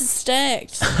 that this is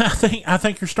stacked. I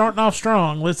think you're starting off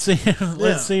strong. Let's see.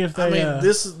 Let's see if they. I mean,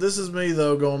 this is me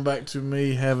though. Going back to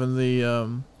me having the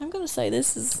I'm gonna say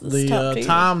this is top tier.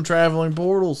 time traveling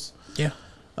portals. Yeah,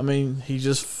 I mean, he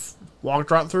just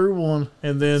walked right through one,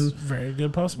 and then. very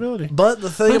good possibility. But the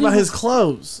thing But about he- his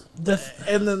clothes, The,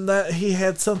 and then that he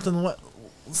had something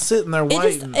sitting there It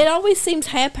waiting. just it always seems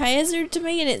haphazard to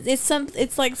me, and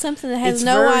it's like something that has It's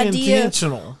no very idea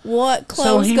intentional. what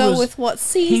clothes he go was- with what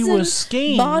season. was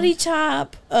skiing. Body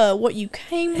type, what you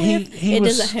came with. he It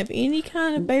was- doesn't have any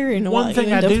kind of bearing on one what thing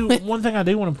you I end up do. with. One thing I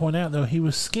do want to point out though, he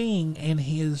was skiing and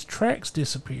his tracks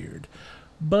disappeared.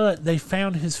 but they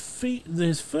found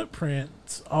his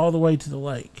footprints all the way to the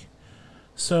lake.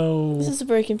 So This is a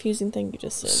very confusing thing you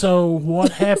just said. So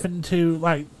what happened to,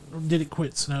 like, did it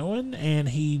quit snowing and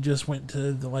he just went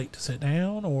to the lake to sit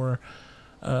down, or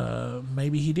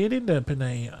maybe he did end up in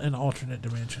an alternate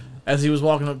dimension? As he was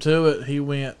walking up to it, he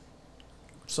went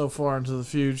so far into the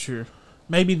future.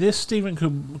 Maybe this Stephen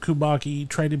Kubacki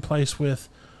traded place with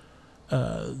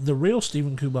the real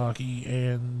Stephen Kubacki,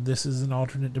 and this is an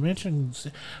alternate dimension.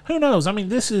 Who knows? I mean,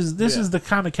 this is the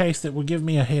kind of case that will give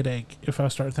me a headache if I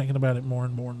start thinking about it more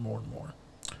and more and more and more.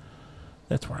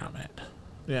 That's where I'm at.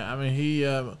 Yeah, I mean, he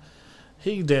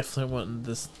definitely wasn't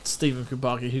this Stephen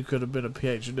Kubacki who could have been a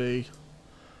PhD.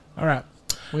 All right.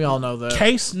 We all know that.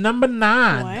 Case number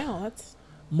 9. Wow, that's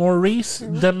Maurice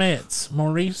Demetz.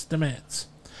 Maurice Demetz.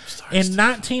 In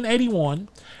 1981,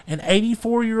 an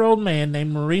 84-year-old man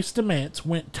named Maurice Demetz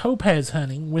went topaz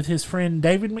hunting with his friend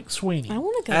David McSweeney. I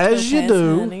want to go As topaz you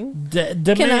do. hunting.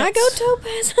 Demetz, Can I go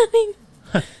topaz hunting?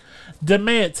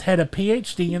 Demetz had a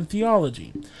PhD in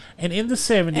theology, and in the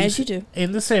 70s, As you do.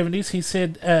 In the 70s,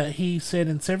 he said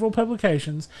in several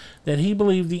publications that he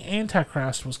believed the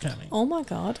Antichrist was coming. Oh my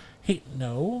God.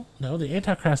 No, the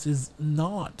Antichrist is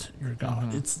not your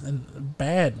God. It's a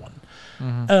bad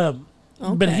one.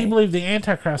 But he Okay. believed the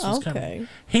Antichrist was Okay. coming.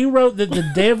 He wrote that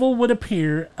the devil would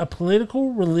appear a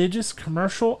political, religious,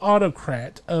 commercial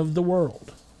autocrat of the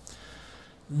world.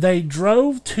 They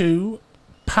drove to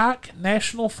Pike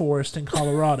National Forest in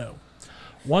Colorado.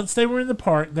 Once they were in the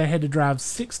park, they had to drive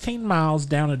 16 miles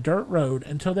down a dirt road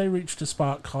until they reached a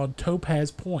spot called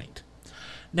Topaz Point.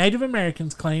 Native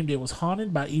Americans claimed it was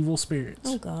haunted by evil spirits.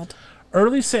 Oh God.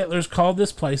 Early settlers called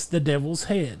this place the Devil's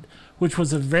Head, which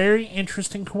was a very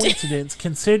interesting coincidence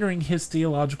considering his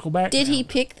theological background. Did he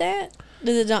pick that?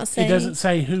 Did it not say? It doesn't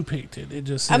say who picked it. It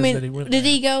just says I mean, that he went did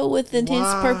there. he go with the intense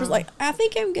Wow. purpose? Like, I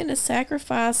think I'm going to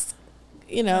sacrifice,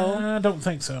 I don't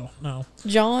think so. No.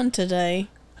 John today.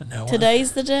 No.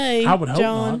 Today's the day. I would hope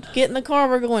John, not. get in the car.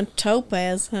 We're going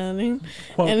topaz hunting.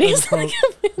 Quote, And he's unquote. like,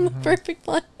 I'm in the perfect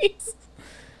place.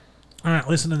 All right,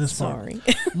 listen to this part. Sorry.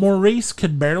 Maurice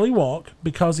could barely walk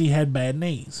because he had bad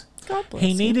knees. God bless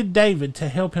He him. needed David to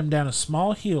help him down a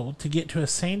small hill to get to a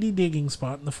sandy digging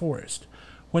spot in the forest.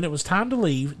 When it was time to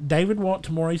leave, David walked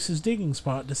to Maurice's digging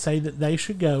spot to say that they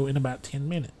should go in about 10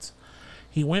 minutes.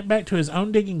 He went back to his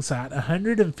own digging site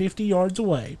 150 yards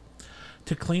away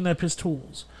to clean up his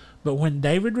tools. But when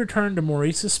David returned to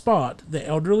Maurice's spot, the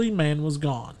elderly man was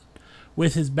gone.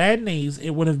 With his bad knees,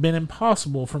 it would have been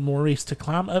impossible for Maurice to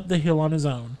climb up the hill on his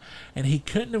own, and he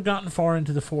couldn't have gotten far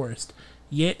into the forest,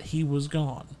 yet he was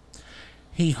gone.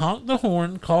 He honked the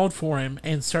horn, called for him,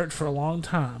 and searched for a long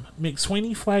time.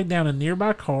 McSweeney flagged down a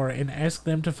nearby car and asked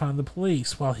them to find the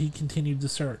police while he continued the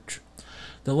search.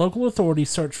 The local authorities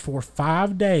searched for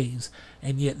 5 days,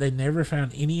 and yet they never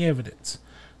found any evidence.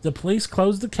 The police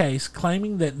closed the case,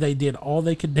 claiming that they did all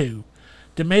they could do.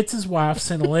 Demetz's wife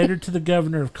sent a letter to the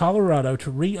governor of Colorado to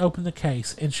reopen the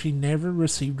case, and she never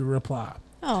received a reply.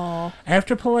 Aw.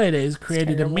 After Paredes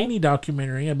created a terrible. mini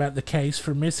documentary about the case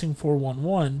for Missing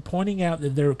 411, pointing out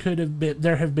that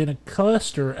there have been a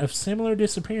cluster of similar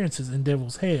disappearances in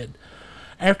Devil's Head.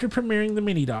 After premiering the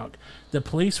mini doc, the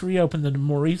police reopened the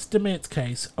Maurice Demetz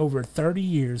case over 30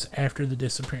 years after the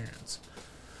disappearance.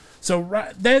 So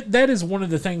that is one of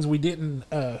the things we didn't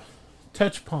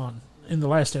touch upon in the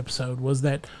last episode, was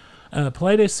that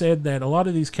Paredes said that a lot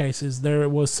of these cases there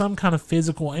was some kind of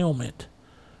physical ailment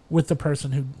with the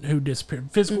person who disappeared,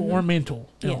 physical or mental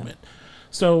ailment.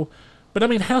 So, but I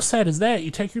mean, how sad is that?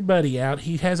 You take your buddy out,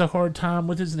 he has a hard time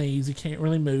with his knees, he can't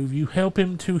really move, you help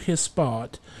him to his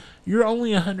spot, you're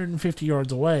only 150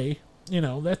 yards away,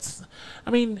 that's,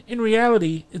 I mean, in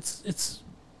reality, it's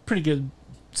pretty good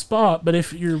spot, but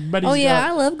if your buddy's Oh, yeah. I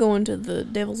got, love going to the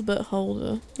devil's butthole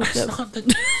to look it's up. not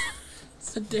the,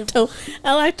 it's the devil.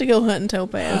 I like to go hunting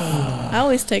topaz. I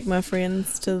always take my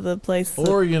friends to the place. that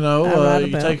Or, I write you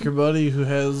about. take your buddy who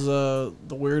has the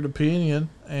weird opinion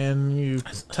and you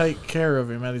take care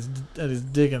of him at his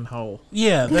digging hole.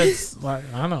 Yeah, that's like,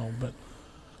 I know, but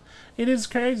it is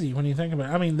crazy when you think about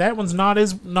it. I mean, that one's not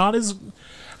as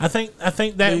I think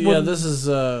that Yeah, one, this is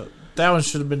that one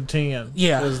should have been 10.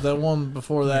 Yeah. Because that one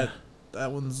before that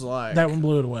one's like that one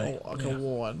blew it away. like Yeah. a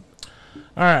 1.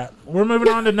 All right, we're moving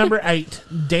on to number 8.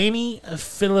 Danny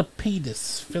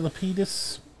Philippidis.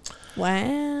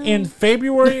 Wow. In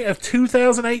February of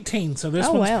 2018, so this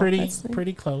Oh, one's wow, pretty that's neat.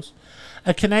 pretty close.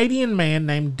 A Canadian man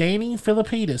named Danny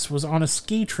Philippidis was on a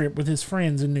ski trip with his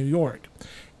friends in New York.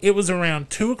 It was around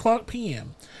 2:00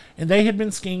 p.m., and they had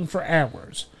been skiing for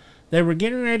hours. They were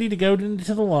getting ready to go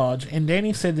into the lodge, and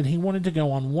Danny said that he wanted to go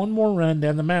on one more run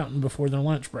down the mountain before their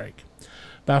lunch break.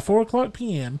 By 4 o'clock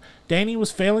p.m., Danny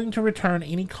was failing to return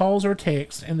any calls or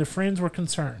texts, and the friends were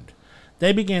concerned.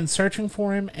 They began searching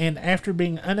for him, and after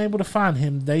being unable to find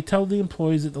him, they told the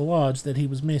employees at the lodge that he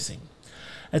was missing.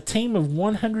 A team of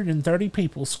 130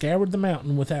 people scoured the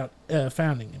mountain without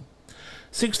finding him.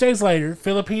 6 days later,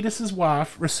 Philippidis'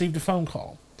 wife received a phone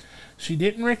call. She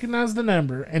didn't recognize the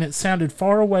number, and it sounded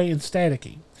far away and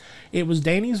staticky. It was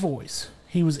Danny's voice.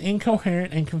 He was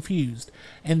incoherent and confused,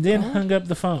 and then hung up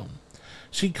the phone.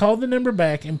 She called the number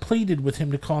back and pleaded with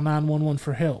him to call 911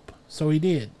 for help, so he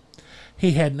did.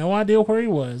 He had no idea where he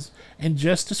was, and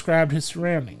just described his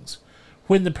surroundings.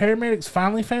 When the paramedics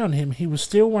finally found him, he was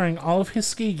still wearing all of his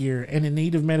ski gear and in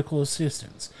need of medical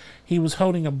assistance. He was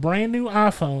holding a brand new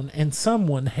iPhone, and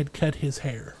someone had cut his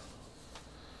hair.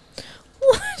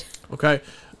 What? Okay.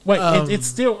 Wait, it's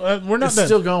still... we're not It's done.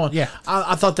 still going. Yeah.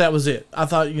 I thought that was it. I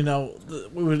thought,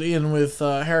 we would end with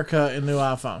haircut and new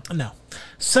iPhone. No.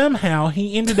 Somehow,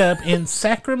 he ended up in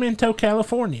Sacramento,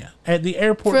 California, at the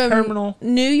airport terminal...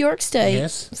 New York State.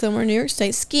 Yes. Somewhere in New York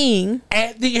State, skiing.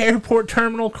 At the airport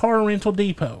terminal car rental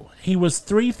depot. He was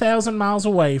 3,000 miles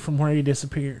away from where he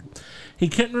disappeared. He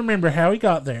couldn't remember how he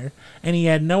got there, and he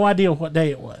had no idea what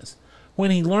day it was. When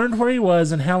he learned where he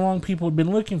was and how long people had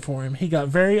been looking for him, he got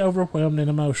very overwhelmed and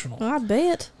emotional. I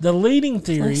bet. The leading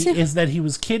theory Bless you. is that he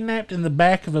was kidnapped in the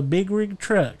back of a big rig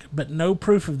truck, but no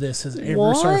proof of this has ever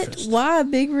What? surfaced. Why a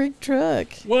big rig truck?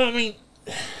 Well, I mean,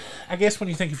 I guess when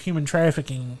you think of human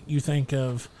trafficking, you think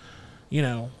of,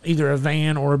 either a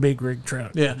van or a big rig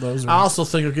truck. Yeah. Those are... I also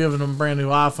think of giving them brand new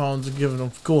iPhones and giving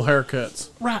them cool haircuts.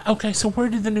 Right, okay, so where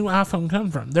did the new iPhone come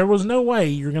from? There was no way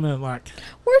you're going to, Where'd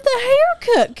the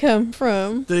haircut come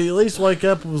from? Did he at least wake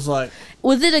up and was like...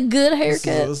 Was it a good haircut?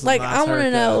 this is a nice I want to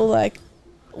haircut. know,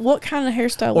 what kind of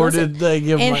hairstyle Or was did it? they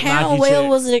give him, And how Nike well checks?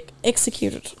 was it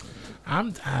executed?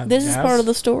 This is part of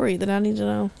the story that I need to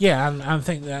know. Yeah, I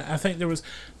think there was...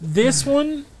 This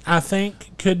one, I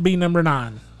think, could be number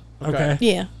 9. Okay?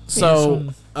 Yeah.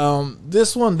 So,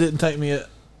 this one didn't take me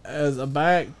as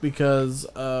aback because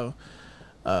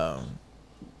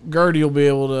Gertie will be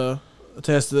able to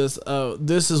attest to this.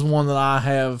 This is one that I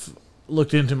have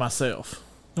looked into myself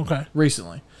Okay.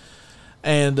 recently.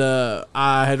 And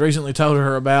I had recently told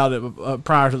her about it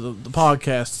prior to the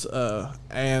podcast.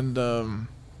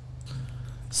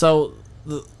 So...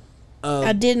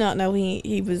 I did not know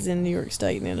he was in New York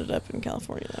State and ended up in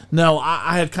California, though. No,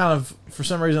 I had kind of, for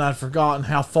some reason, I'd forgotten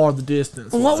how far the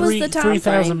distance And what was. was the time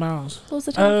 3,000 frame? miles. What was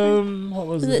the time frame? What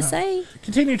was Does the it time? say?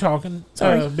 Continue talking,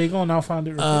 Sorry. Beagle, and I'll find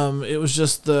it. Real quick. It was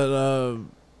just that,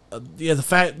 the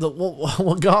fact that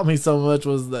what got me so much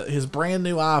was that his brand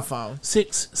new iPhone,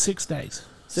 6 days.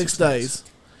 6 days.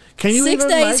 Can you 6 even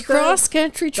days make that? cross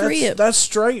country trip. That's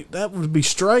straight. That would be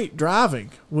straight driving,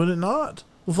 would it not?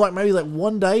 With maybe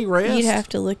 1 day rest. You'd have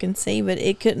to look and see, but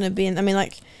it couldn't have been. I mean,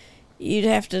 you'd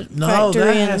have to No, factor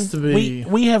that in. has to be.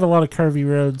 We have a lot of curvy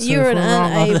roads. So You're if we're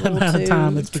wrong on the unable amount of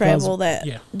time, to it's because, travel that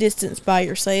yeah. distance by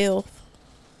yourself.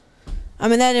 I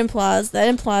mean, that implies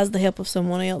the help of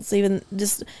someone else. Even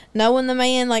just knowing the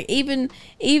man,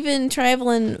 even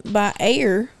traveling by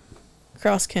air,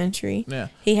 cross country. Yeah.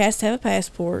 He has to have a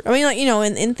passport. I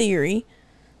mean, in theory.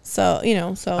 So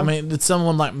I mean, did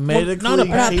someone medically not a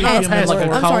keep him in passport.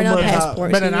 a I'm sorry, not a coma?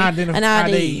 passport. But an excuse me. ID. An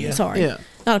ID. Yeah. Sorry. Yeah.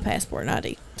 Not a passport, an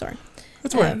ID. Sorry.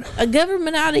 That's right. A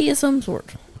government ID of some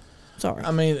sort. Sorry. I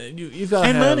mean, you've got to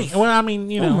And have money. Well, I mean,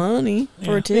 money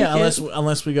for a ticket. Yeah,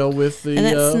 unless we go with the and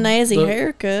that snazzy the,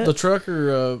 haircut. the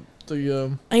trucker,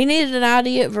 He needed an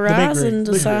ID at big Verizon rig.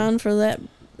 to sign for that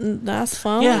nice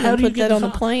phone Yeah, how and do you put get that on the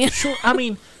phone? plan. Sure. I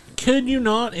mean, could you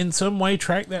not in some way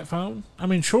track that phone? I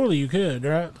mean, surely you could,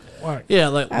 right? Like, yeah.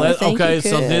 I would think Okay, you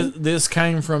so could. this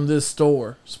came from this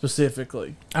store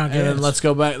specifically, I and guess. then let's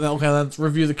go back. Okay, let's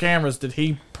review the cameras. Did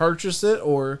he purchase it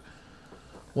or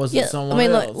was it someone I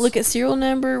mean, else? look at serial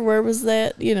number. Where was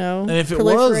that? and if it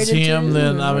was proliferated him, to,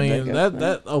 then or I where'd mean go from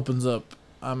that opens up.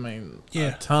 I mean,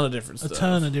 Yeah. a ton of different a stuff.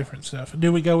 ton of different stuff.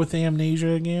 Do we go with the amnesia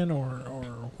again, or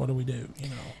what do we do?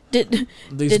 Did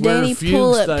These did Danny rare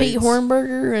pull fugue up Pete states.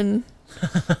 Hornberger and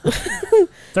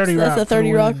 30 Rock. that's a for the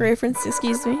 30 Rock win. reference?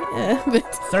 Excuse me. But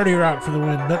 30 Rock for the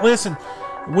win. But listen,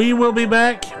 we will be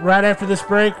back right after this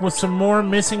break with some more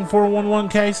missing 411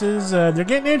 cases. They're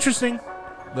getting interesting.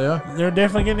 Yeah. They're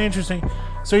definitely getting interesting.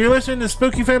 So you're listening to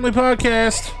Spooky Family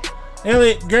Podcast.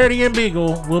 Elliot, Gertie, and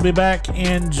Beagle will be back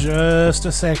in just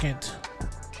a second.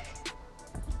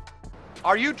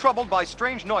 Are you troubled by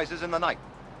strange noises in the night?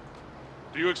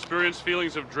 Do you experience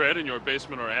feelings of dread in your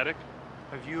basement or attic?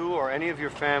 Have you or any of your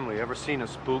family ever seen a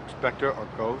spook, specter, or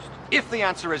ghost? If the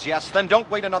answer is yes, then don't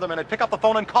wait another minute. Pick up the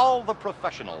phone and call the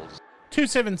professionals.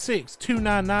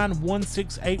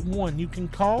 276-299-1681. You can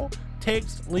call,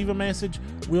 text, leave a message.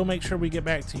 We'll make sure we get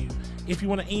back to you. If you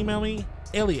want to email me,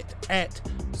 Elliot at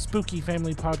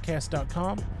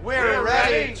spookyfamilypodcast.com. We're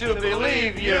ready to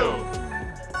believe you.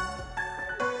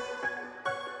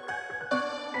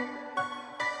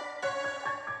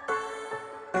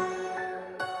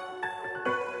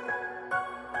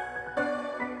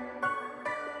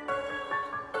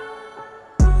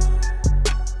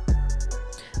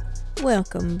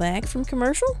 Welcome back from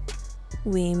commercial.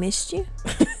 We missed you.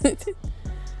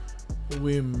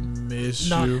 We miss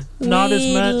you. Not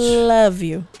as much. Love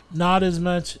you. Not as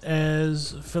much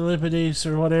as Philippidis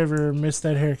or whatever missed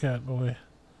that haircut, boy.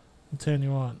 I'm telling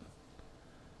you what.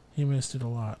 He missed it a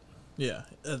lot. Yeah,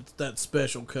 that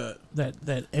special cut. That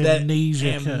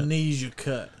amnesia cut. Amnesia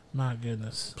cut. My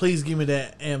goodness. Please give me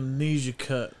that amnesia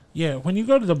cut. Yeah, when you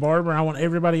go to the barber, I want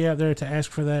everybody out there to ask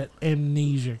for that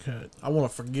amnesia cut. I want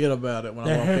to forget about it when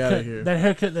I walk out of here. That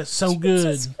haircut that's so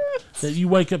good that you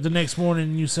wake up the next morning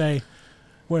and you say,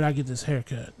 where'd I get this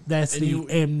haircut? That's the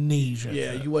amnesia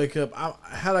Yeah, cut. you wake up,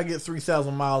 how'd I get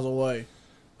 3,000 miles away?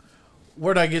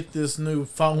 Where'd I get this new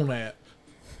phone at?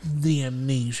 The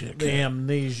amnesia cut. The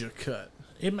amnesia cut.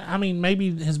 I mean,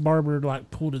 maybe his barber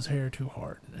pulled his hair too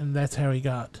hard, and that's how he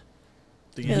got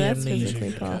the that's amnesia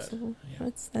physically cut. possible. Yeah.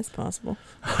 That's possible.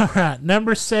 All right,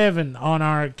 number 7 on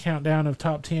our countdown of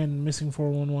top 10 missing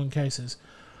 411 cases.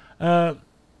 And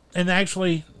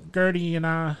actually, Gertie and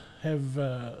I have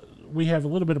we have a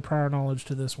little bit of prior knowledge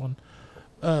to this one.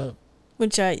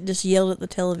 Which I just yelled at the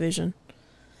television.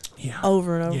 Yeah.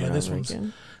 Over and over and this over one's,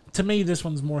 again. To me, this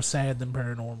one's more sad than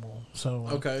paranormal. So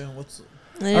okay, all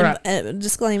right.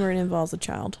 Disclaimer: it involves a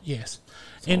child. Yes,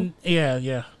 so. and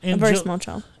yeah, a very small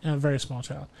child. A very small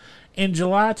child. In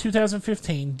July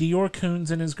 2015, Dior Coons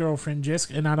and his girlfriend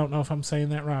Jessica, and I don't know if I'm saying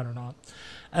that right or not,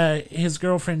 his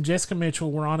girlfriend Jessica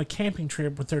Mitchell were on a camping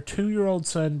trip with their 2-year-old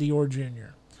son Dior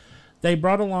Jr. They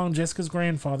brought along Jessica's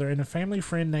grandfather and a family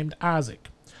friend named Isaac.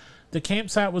 The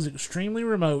campsite was extremely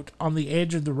remote on the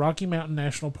edge of the Rocky Mountain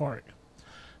National Park.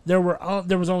 There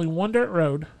was only one dirt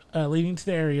road leading to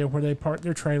the area where they parked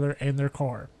their trailer and their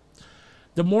car.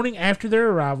 The morning after their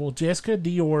arrival, Jessica,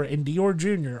 Dior, and Dior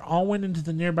Jr. all went into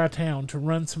the nearby town to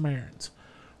run some errands.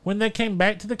 When they came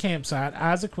back to the campsite,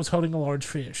 Isaac was holding a large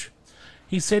fish.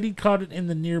 He said he'd caught it in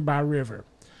the nearby river.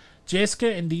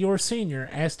 Jessica and Dior Sr.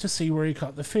 asked to see where he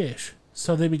caught the fish,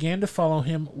 so they began to follow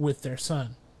him with their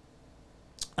son.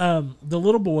 The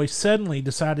little boy suddenly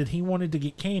decided he wanted to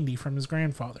get candy from his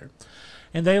grandfather,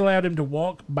 and they allowed him to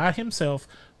walk by himself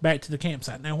back to the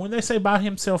campsite. Now, when they say by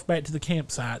himself back to the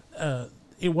campsite,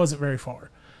 it wasn't very far,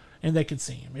 and they could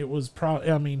see him. It was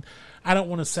probably, I don't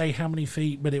want to say how many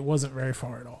feet, but it wasn't very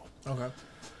far at all. Okay.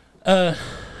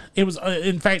 It was,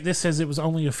 in fact, this says it was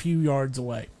only a few yards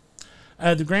away.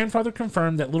 The grandfather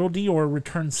confirmed that little Dior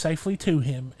returned safely to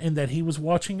him and that he was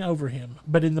watching over him,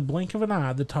 but in the blink of an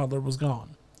eye, the toddler was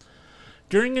gone.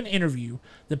 During an interview,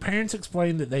 the parents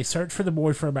explained that they searched for the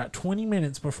boy for about 20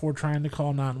 minutes before trying to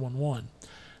call 911.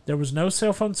 There was no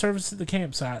cell phone service at the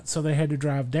campsite, so they had to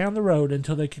drive down the road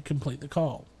until they could complete the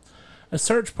call. A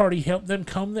search party helped them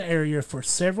comb the area for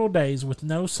several days with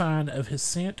no sign of his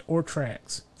scent or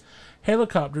tracks.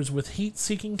 Helicopters with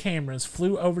heat-seeking cameras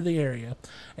flew over the area,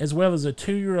 as well as a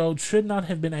 2-year-old should not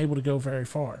have been able to go very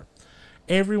far.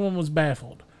 Everyone was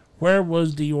baffled. Where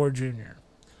was Dior Jr.?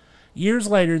 Years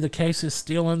later, the case is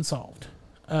still unsolved.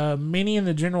 Many in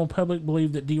the general public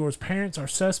believe that Dior's parents are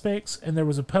suspects, and there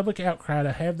was a public outcry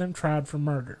to have them tried for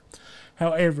murder.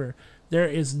 However, there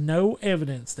is no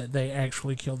evidence that they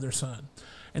actually killed their son.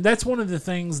 And that's one of the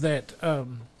things that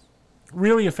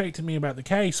really affected me about the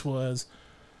case was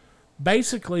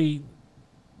basically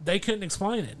they couldn't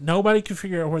explain it. Nobody could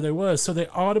figure out where they was, so they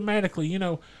automatically,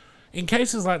 in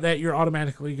cases like that, you're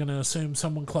automatically going to assume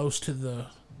someone close to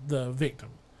the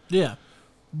victim. Yeah.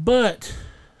 But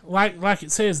like it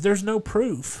says, there's no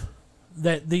proof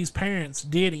that these parents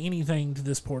did anything to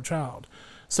this poor child.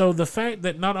 So the fact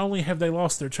that not only have they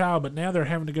lost their child, but now they're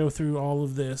having to go through all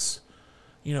of this,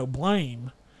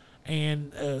 blame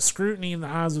and scrutiny in the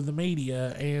eyes of the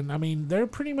media, and they're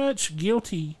pretty much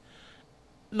guilty.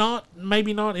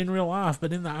 Maybe not in real life,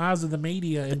 but in the eyes of the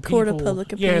media and court people. Of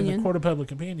public opinion. Yeah, the court of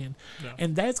public opinion. Yeah.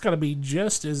 And that's got to be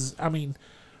just as,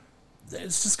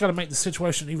 it's just got to make the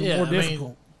situation even more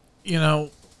difficult.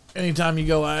 Anytime you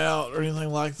go out or anything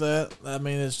like that,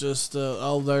 it's just,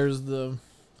 there's the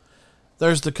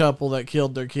couple that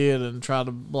killed their kid and try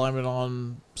to blame it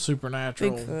on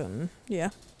supernatural. Bigfoot,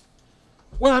 yeah.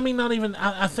 Well, not even,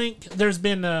 I think there's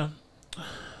been,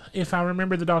 if I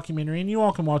remember the documentary, and you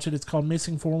all can watch it, it's called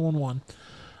Missing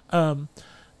 411.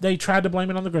 They tried to blame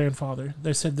it on the grandfather.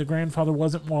 They said the grandfather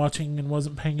wasn't watching and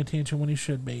wasn't paying attention when he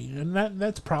should be, and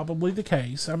that's probably the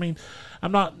case. I mean,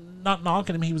 I'm not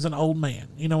knocking him. He was an old man.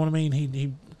 You know what I mean?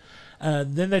 He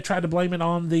then they tried to blame it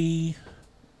on the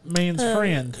man's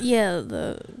friend. Yeah,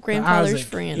 the grandfather's Isaac,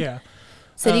 friend. Yeah.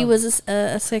 Said he was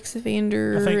a sex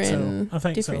offender I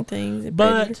think different things.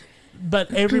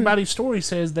 But everybody's story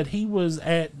says that he was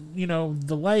at,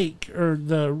 the lake or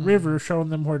the river showing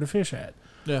them where to fish at.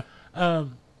 Yeah.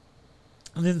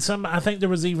 And then I think there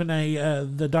was even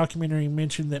the documentary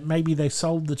mentioned that maybe they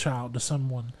sold the child to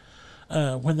someone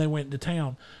when they went to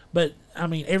town. But, I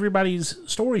mean, everybody's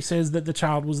story says that the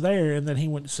child was there and that he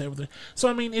went to stay with her. So,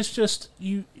 I mean, it's just,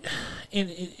 it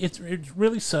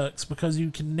really sucks because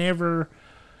you can never,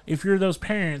 if you're those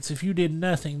parents, if you did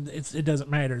nothing, it doesn't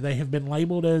matter. They have been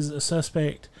labeled as a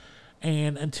suspect,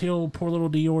 and until poor little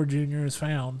Dior Jr. is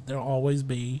found, there'll always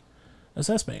be a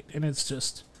suspect. And it's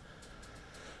just,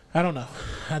 I don't know.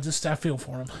 I feel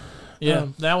for him. Yeah,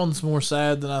 that one's more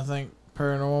sad than I think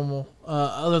paranormal.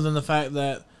 Other than the fact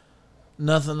that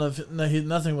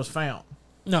nothing was found.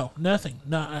 No, nothing.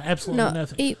 No, absolutely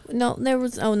nothing. There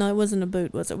was. Oh no, it wasn't a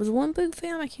boot. Was it? Was one boot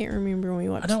found? I can't remember when we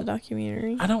watched the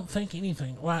documentary. I don't think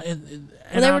anything. Well,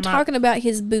 they were talking about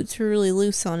his boots were really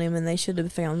loose on him, and they should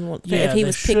have found one. If he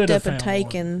was picked up and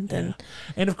taken, then.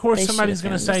 And of course, somebody's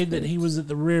going to say that he was at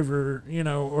the river,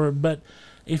 but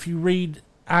if you read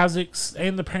Isaac's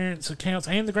and the parents' accounts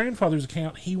and the grandfather's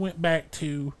account, he went back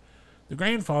to the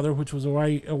grandfather, which was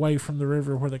away from the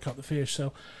river where they caught the fish.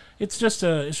 So it's just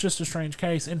a strange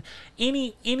case. And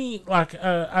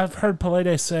I've heard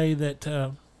Paredes say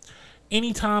that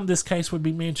any time this case would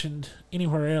be mentioned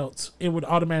anywhere else, it would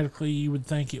automatically, you would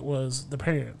think it was the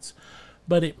parents.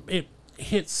 But it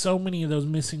hits so many of those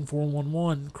missing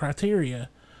 411 criteria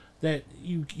that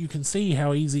you can see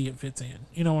how easy it fits in.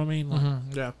 You know what I mean?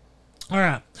 Yeah. All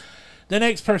right. The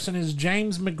next person is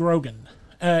James McGrogan.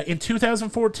 In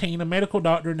 2014, a medical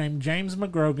doctor named James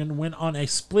McGrogan went on a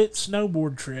split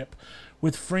snowboard trip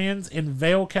with friends in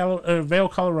Vail,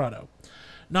 Colorado.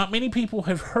 Not many people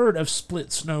have heard of split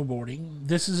snowboarding.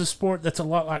 This is a sport that's a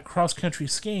lot like cross-country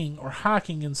skiing or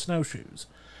hiking in snowshoes.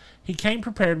 He came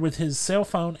prepared with his cell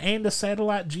phone and a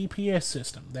satellite GPS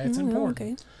system. That's important.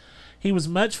 Okay. He was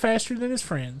much faster than his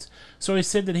friends, so he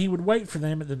said that he would wait for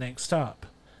them at the next stop.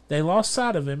 They lost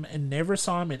sight of him and never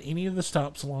saw him at any of the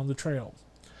stops along the trail.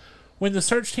 When the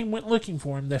search team went looking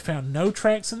for him, they found no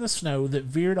tracks in the snow that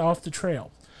veered off the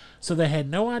trail, so they had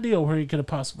no idea where he could have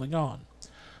possibly gone.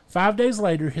 5 days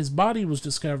later, his body was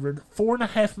discovered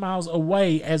 4.5 miles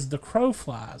away as the crow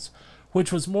flies,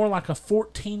 which was more like a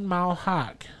 14-mile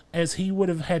hike, as he would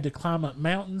have had to climb up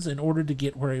mountains in order to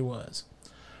get where he was.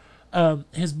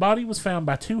 His body was found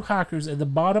by 2 hikers at the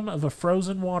bottom of a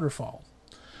frozen waterfall.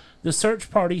 The search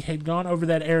party had gone over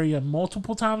that area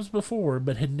multiple times before,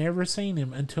 but had never seen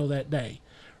him until that day.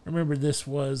 Remember, this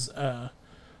was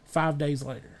 5 days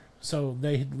later. So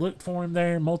they had looked for him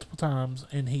there multiple times,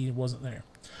 and he wasn't there.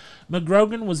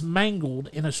 McGrogan was mangled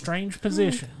in a strange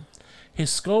position. His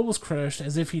skull was crushed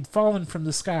as if he'd fallen from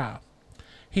the sky.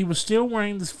 He was still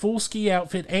wearing this full ski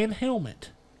outfit and helmet,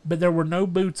 but there were no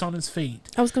boots on his feet.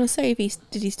 I was going to say,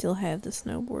 did he still have the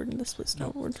snowboard and the split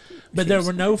snowboard? But there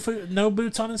were no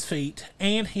boots on his feet,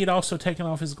 and he had also taken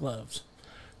off his gloves.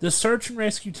 The search and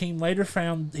rescue team later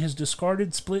found his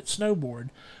discarded split snowboard,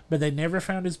 but they never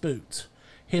found his boots.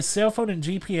 His cell phone and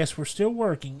GPS were still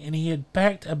working, and he had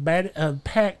packed a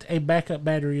backup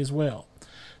battery as well.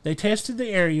 They tested the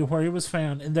area where he was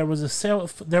found, and there was a cell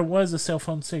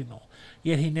phone signal,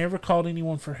 yet he never called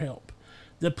anyone for help.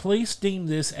 The police deemed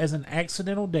this as an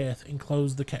accidental death and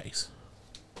closed the case.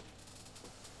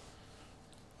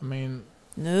 I mean...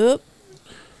 Nope.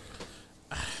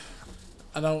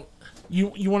 I don't... You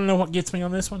want to know what gets me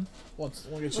on this one? What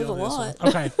gets you on this one?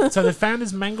 Okay, so they found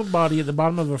his mangled body at the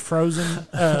bottom of a frozen...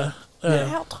 how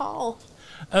tall?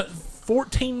 After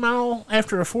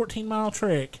a 14-mile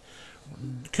trek.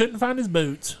 Couldn't find his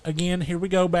boots. Again, here we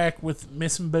go back with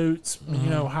missing boots,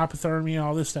 hypothermia,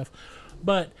 all this stuff.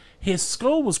 But his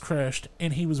skull was crushed,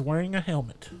 and he was wearing a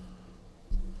helmet.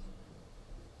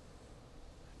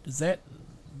 Does that...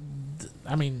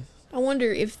 I mean... I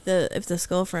wonder if the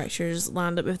skull fractures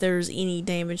lined up, if there's any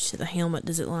damage to the helmet,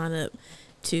 does it line up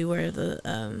to where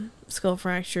the skull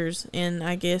fractures, and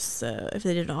I guess if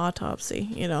they did an autopsy,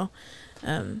 his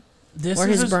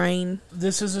brain.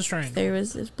 This is a strange. There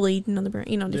was bleeding on the brain,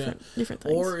 different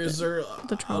things. Or is there?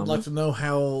 The trauma. I'd like to know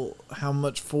how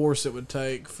much force it would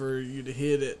take for you to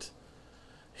hit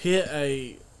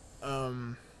a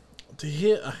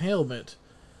helmet,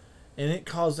 and it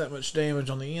caused that much damage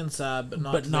on the inside, but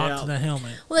not to the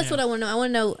helmet. Well, that's what I want to know. I want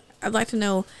to know I'd like to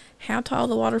know how tall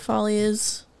the waterfall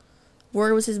is,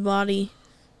 where was his body,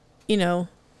 in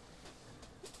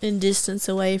distance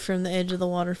away from the edge of the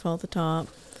waterfall at the top.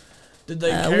 Did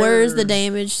they where's the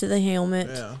damage to the helmet,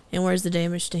 and where's the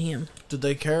damage to him? Did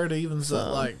they care to even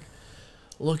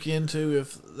look into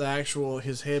if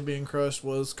his head being crushed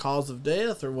was cause of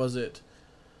death, or was it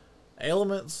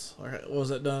elements, or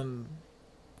was it done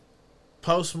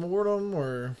post-mortem,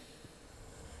 or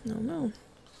Don't know.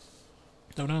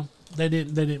 They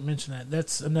didn't mention that.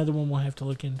 That's another one we'll have to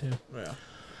look into. Yeah.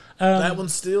 That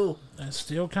one's that's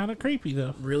still kind of creepy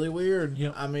though. Really weird.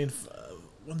 Yep. I mean,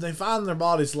 when they find their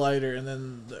bodies later, and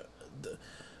then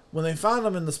when they find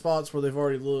them in the spots where they've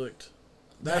already looked,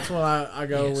 that's when I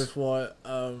go with what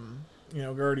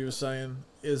Gertie was saying,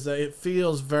 is that it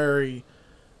feels very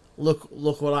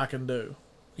look what I can do.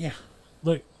 Yeah.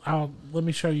 Look, let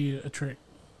me show you a trick.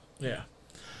 Yeah.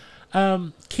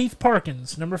 Keith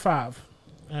Parkins, number 5.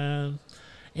 In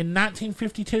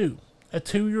 1952, a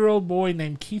 2-year-old boy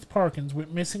named Keith Parkins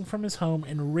went missing from his home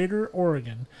in Ritter,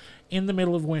 Oregon, in the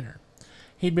middle of winter.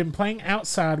 He'd been playing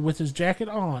outside with his jacket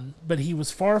on, but he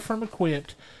was far from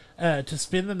equipped to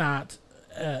spend the night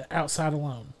outside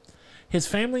alone. His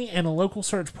family and a local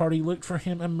search party looked for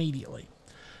him immediately.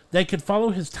 They could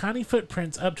follow his tiny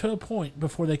footprints up to a point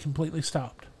before they completely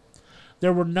stopped.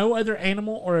 There were no other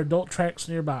animal or adult tracks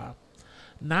nearby.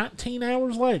 19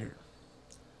 hours later,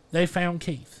 they found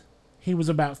Keith. He was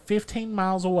about 15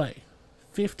 miles away.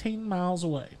 15 miles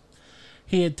away.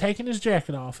 He had taken his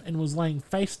jacket off and was laying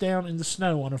face down in the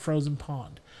snow on a frozen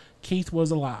pond. Keith was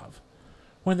alive.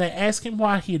 When they asked him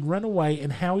why he had run away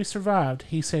and how he survived,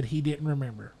 he said he didn't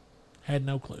remember. Had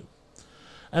no clue.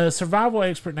 A survival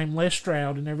expert named Les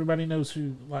Stroud, and everybody knows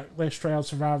who, Les Stroud,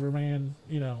 Survivor Man,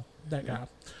 that guy.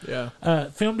 Yeah.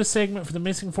 Filmed a segment for the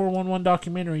Missing 411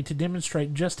 documentary to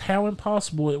demonstrate just how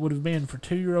impossible it would have been for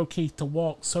 2-year-old Keith to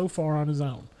walk so far on his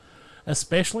own,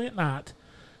 especially at night.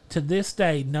 To this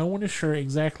day, no one is sure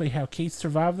exactly how Keith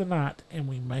survived the night, and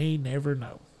we may never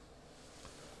know.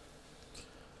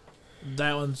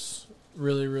 That one's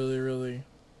really, really, really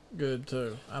good,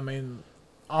 too. I mean,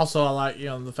 also I like,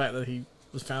 the fact that he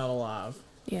was found alive.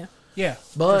 Yeah. Yeah,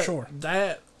 but for sure.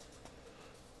 That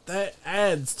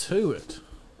adds to it,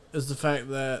 is the fact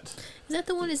that... Is that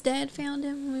the one his dad found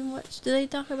him when we watched? Did they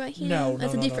talk about him? No,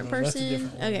 That's a different person? That's a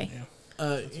different one, okay.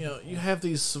 Yeah. You have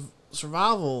these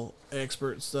survival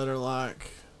experts that are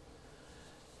like,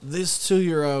 this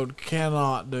 2-year-old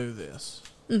cannot do this.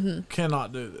 Mm-hmm.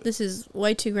 Cannot do this. This is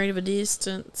way too great of a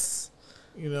distance.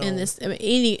 And this,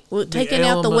 taking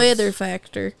out the weather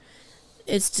factor,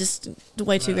 it's just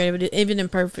way too great of a distance. Even in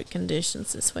perfect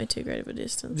conditions, it's way too great of a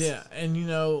distance. Yeah, and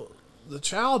the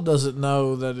child doesn't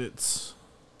know that it's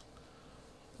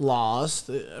lost.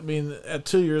 I mean, at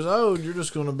 2 years old, you're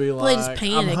just going to be like, they just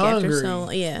panic I'm hungry. after so,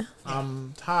 yeah.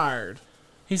 I'm tired.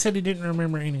 He said he didn't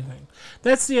remember anything.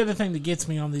 That's the other thing that gets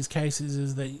me on these cases,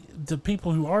 is that the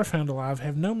people who are found alive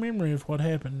have no memory of what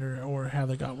happened or how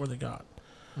they got where they got.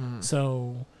 Mm.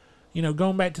 So,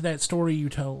 going back to that story you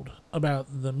told about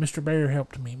the Mr. Bear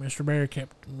helped me, Mr. Bear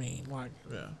kept me,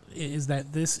 is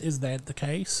that the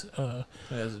case?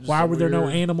 Why were there no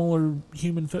animal or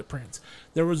human footprints?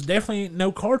 There was definitely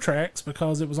no car tracks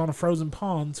because it was on a frozen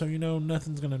pond, so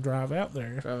nothing's going to drive out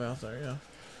there. Yeah.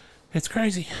 It's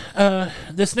crazy.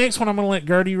 This next one I'm going to let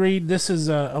Gertie read. This is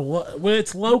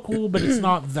it's local, but it's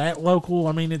not that local.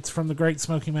 I mean, it's from the Great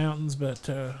Smoky Mountains, but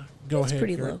go ahead. It's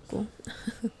pretty Gertie. local.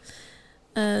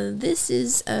 This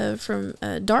is from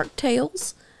Dark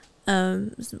Tales.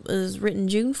 It was written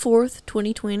June 4th,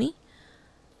 2020.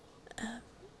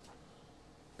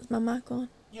 Is my mic on?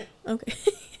 Yeah. Okay.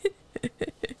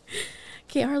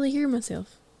 Can't hardly hear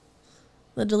myself.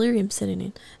 The delirium setting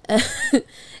in.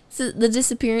 So the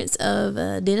disappearance of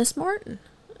Dennis Martin.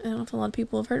 I don't know if a lot of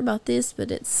people have heard about this, but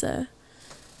it's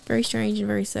very strange and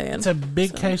very sad. It's a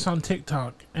big case on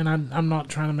TikTok, and I'm not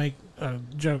trying to make a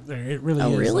joke there. It really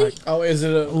is. Really? Is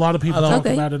it? A lot of people talk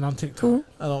about it on TikTok. Cool.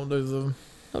 I don't do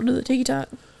the TikTok.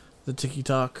 The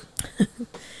TikTok.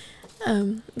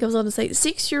 Goes on to say,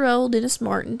 6-year-old Dennis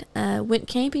Martin went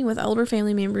camping with older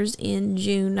family members in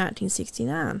June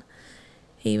 1969.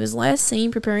 He was last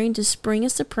seen preparing to spring a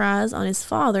surprise on his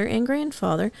father and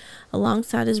grandfather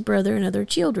alongside his brother and other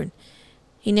children.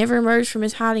 He never emerged from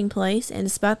his hiding place, and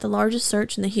despite the largest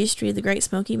search in the history of the Great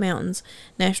Smoky Mountains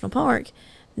National Park,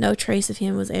 no trace of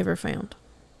him was ever found.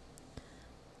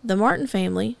 The Martin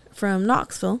family, from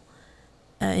Knoxville,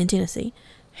 in Tennessee,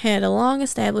 had a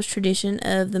long-established tradition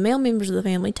of the male members of the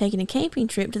family taking a camping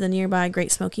trip to the nearby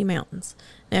Great Smoky Mountains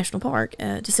National Park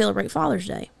to celebrate Father's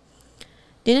Day.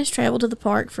 Dennis traveled to the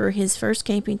park for his first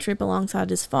camping trip alongside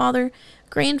his father,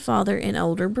 grandfather, and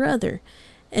older brother,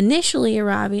 initially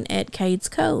arriving at Cades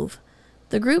Cove.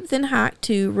 The group then hiked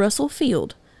to Russell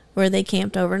Field, where they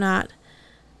camped overnight.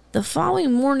 The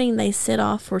following morning, they set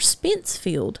off for Spence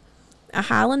Field, a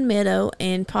highland meadow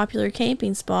and popular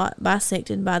camping spot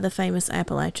bisected by the famous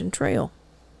Appalachian Trail.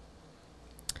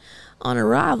 On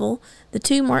arrival, the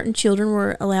two Martin children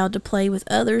were allowed to play with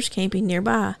others camping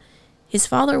nearby. His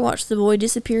father watched the boy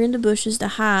disappear into bushes to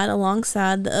hide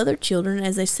alongside the other children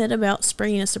as they set about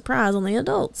springing a surprise on the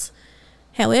adults.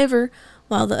 However,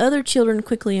 while the other children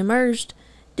quickly emerged,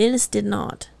 Dennis did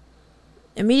not.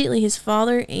 Immediately, his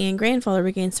father and grandfather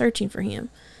began searching for him,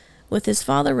 with his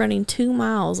father running 2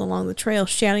 miles along the trail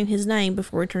shouting his name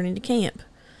before returning to camp.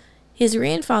 His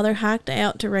grandfather hiked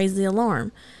out to raise the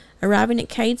alarm, arriving at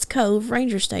Cades Cove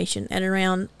Ranger Station at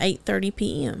around 8:30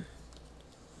 p.m.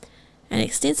 An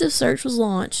extensive search was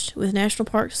launched, with National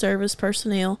Park Service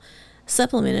personnel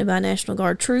supplemented by National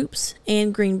Guard troops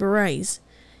and Green Berets.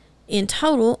 In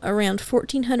total, around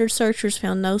 1,400 searchers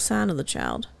found no sign of the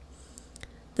child.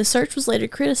 The search was later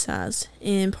criticized,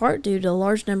 in part due to a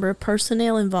large number of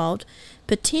personnel involved,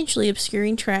 potentially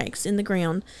obscuring tracks in the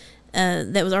ground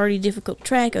that was already difficult to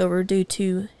track over due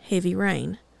to heavy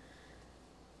rain.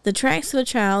 The tracks of a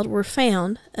child were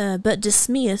found, but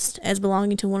dismissed as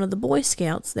belonging to one of the Boy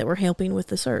Scouts that were helping with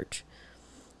the search.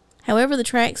 However, the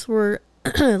tracks were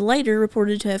later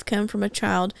reported to have come from a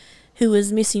child who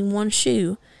was missing one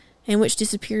shoe and which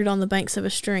disappeared on the banks of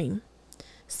a stream,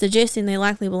 suggesting they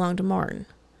likely belonged to Martin.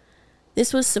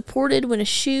 This was supported when a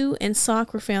shoe and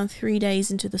sock were found 3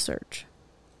 days into the search.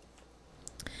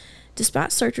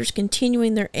 Despite searchers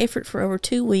continuing their effort for over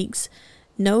 2 weeks,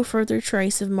 no further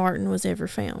trace of Martin was ever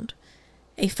found.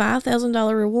 A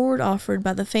 $5,000 reward offered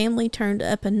by the family turned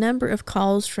up a number of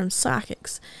calls from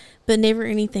psychics, but never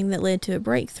anything that led to a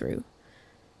breakthrough.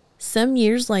 Some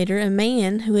years later, a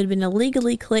man who had been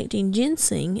illegally collecting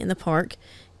ginseng in the park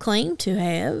claimed to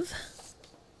have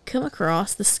come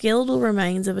across the skeletal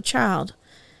remains of a child,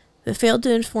 but failed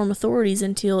to inform authorities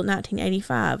until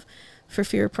 1985 for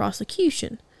fear of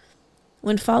prosecution.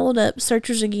 When followed up,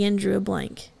 searchers again drew a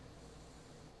blank.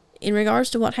 In regards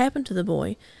to what happened to the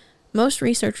boy, most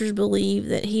researchers believe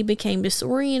that he became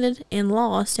disoriented and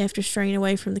lost after straying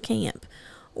away from the camp,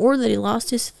 or that he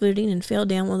lost his footing and fell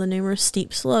down one of the numerous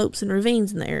steep slopes and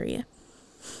ravines in the area.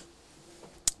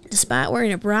 Despite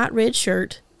wearing a bright red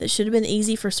shirt that should have been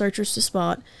easy for searchers to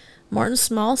spot, Martin's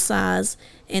small size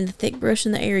and the thick brush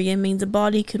in the area means a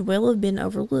body could well have been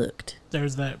overlooked.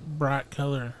 There's that bright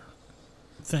color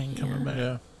thing coming back.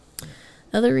 Yeah.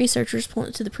 Other researchers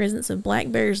point to the presence of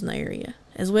black bears in the area,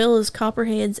 as well as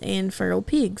copperheads and feral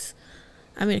pigs.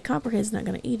 I mean, a copperhead's not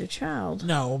going to eat a child.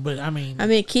 No, but I mean...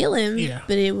 it'd kill him, yeah.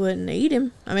 But it wouldn't eat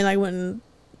him. I mean, like,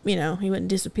 he wouldn't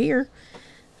disappear.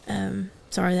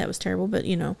 Sorry, that was terrible, but,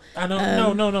 I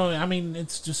don't... No. I mean,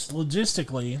 it's just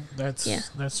logistically,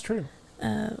 that's true.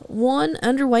 One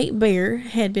underweight bear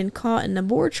had been caught in a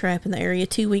boar trap in the area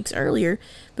 2 weeks earlier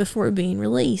before being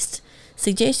released,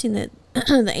 suggesting that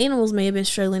the animals may have been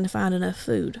struggling to find enough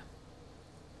food.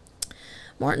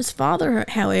 Martin's father,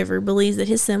 however, believes that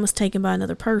his son was taken by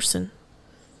another person.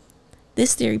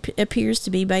 This theory appears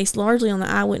to be based largely on the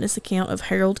eyewitness account of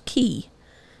Harold Key,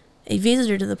 a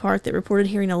visitor to the park that reported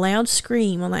hearing a loud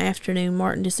scream on the afternoon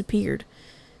Martin disappeared.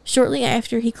 Shortly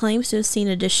after, he claims to have seen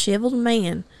a disheveled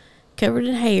man covered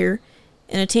in hair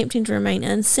and attempting to remain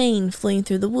unseen fleeing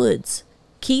through the woods.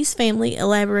 Key's family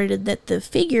elaborated that the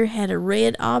figure had a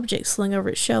red object slung over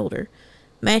its shoulder,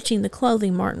 matching the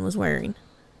clothing Martin was wearing.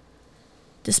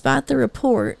 Despite the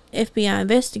report, FBI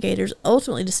investigators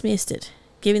ultimately dismissed it,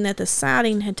 given that the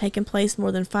sighting had taken place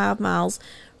more than 5 miles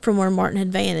from where Martin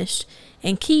had vanished,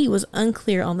 and Key was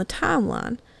unclear on the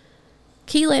timeline.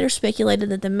 Key later speculated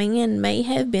that the man may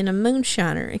have been a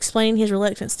moonshiner, explaining his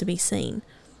reluctance to be seen.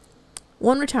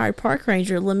 One retired park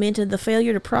ranger lamented the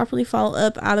failure to properly follow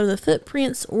up either the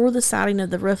footprints or the sighting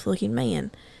of the rough-looking man.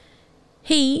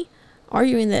 He,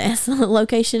 arguing that as the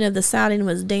location of the sighting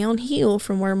was downhill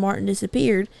from where Martin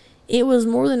disappeared, it was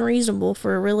more than reasonable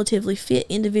for a relatively fit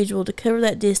individual to cover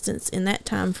that distance in that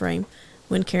time frame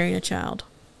when carrying a child.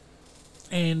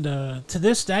 And to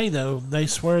this day, though, they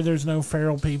swear there's no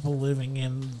feral people living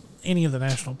in any of the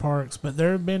national parks, but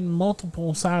there have been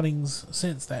multiple sightings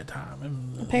since that time.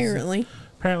 And apparently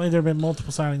there have been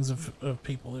multiple sightings of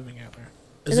people living out there.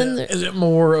 Is it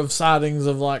more of sightings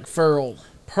of like feral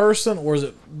person, or is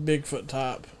it Bigfoot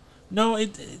type? No,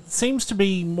 it seems to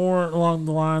be more along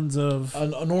the lines of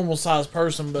a normal sized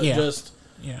person, but just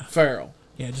feral.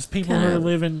 Yeah, just people who are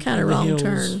living kind of wrong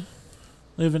turn.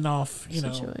 living off,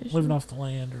 Situation. living off the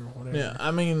land or whatever. Yeah, I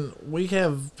mean, we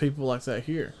have people like that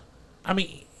here. I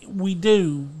mean, we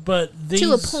do, but these...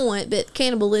 To a point, but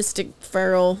cannibalistic,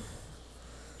 feral,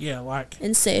 like...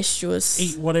 incestuous.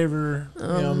 Eat whatever.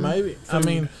 Maybe. Food. I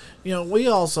mean, we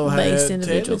also had, individuals.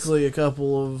 technically, a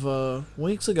couple of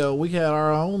weeks ago, we had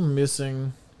our own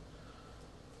missing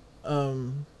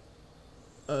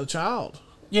a child.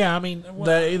 Yeah, I mean...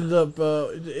 that ended up,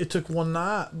 it took one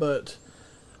night, but...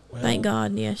 Well, thank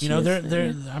God, yes.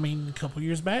 I mean, a couple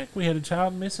years back, we had a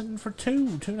child missing for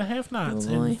 2.5 nights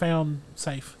and found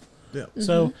safe. Yeah.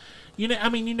 So, you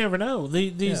never know.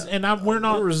 These and we're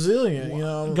not We're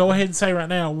resilient. Go ahead and say right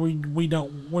now,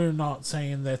 we're not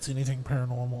saying that's anything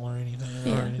paranormal or anything.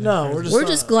 Yeah. Or anything No, crazy. we're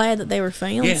just glad that they were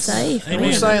found safe. Amen.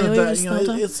 We're saying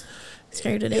that it's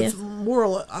scared to death. It's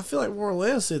more. I feel like more or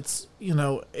less, it's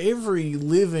every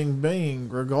living being,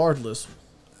 regardless,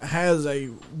 has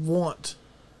a want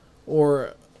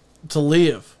or to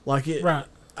live. Like it. Right.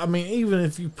 I mean, even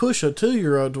if you push a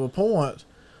 2-year-old to a point,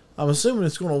 I'm assuming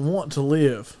it's going to want to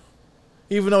live,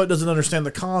 even though it doesn't understand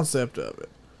the concept of it.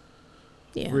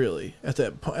 Yeah. Really, at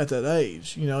that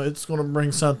age, it's going to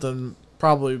bring something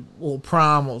probably a little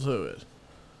primal to it,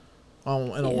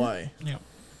 in a way. Yeah.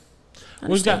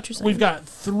 We've got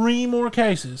 3 more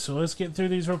cases, so let's get through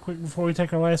these real quick before we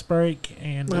take our last break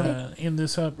and end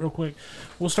this up real quick.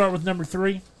 We'll start with number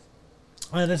 3.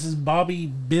 This is Bobby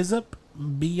Bizup,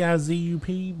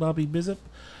 Bizup, Bobby Bizup.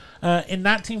 In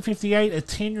 1958, a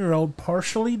 10-year-old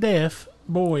partially deaf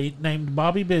boy named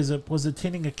Bobby Bizup was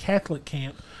attending a Catholic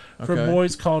camp for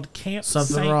boys called Camp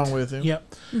wrong with him.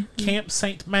 Yep. Camp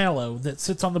St. Malo that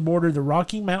sits on the border of the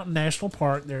Rocky Mountain National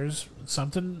Park. There's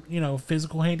something,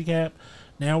 physical handicap.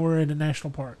 Now we're in a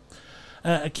national park.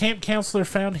 A camp counselor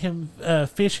found him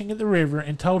fishing at the river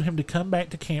and told him to come back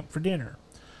to camp for dinner.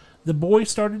 The boy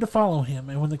started to follow him,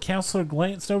 and when the counselor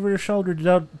glanced over his shoulder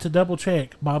to double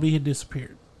check, Bobby had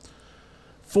disappeared.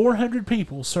 400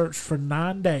 people searched for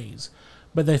 9 days,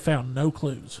 but they found no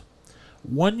clues.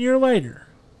 1 year later,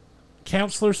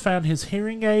 counselors found his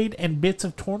hearing aid and bits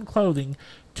of torn clothing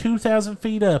 2,000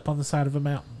 feet up on the side of a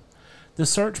mountain. The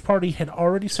search party had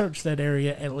already searched that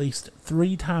area at least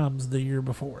 3 times the year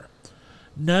before.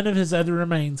 None of his other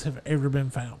remains have ever been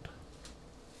found.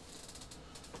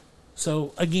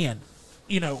 So, again,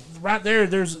 right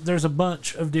there's a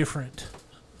bunch of different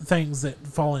things that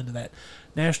fall into that.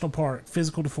 National park,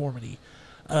 physical deformity.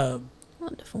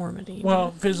 What deformity?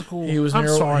 Well, physical... He was I'm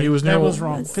near... sorry, He was near... that was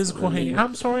wrong. Physical handicap.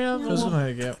 I'm sorry. Physical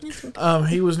handicap.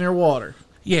 He was near water.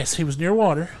 Yes, he was near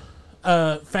water.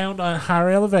 Found on a higher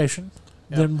elevation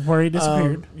than where he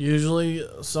disappeared. Usually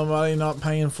somebody not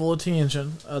paying full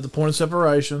attention. The point of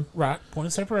separation. Right, point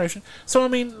of separation. So, I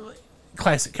mean...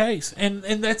 Classic case, and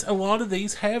that's a lot of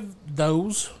these have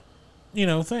those,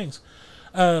 things.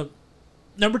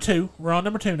 Number 2, we're on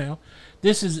number 2 now.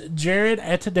 This is Jared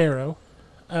Atadero.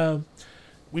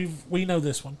 We know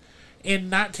this one. In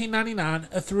 1999,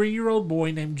 a 3-year-old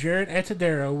boy named Jared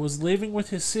Atadero was living with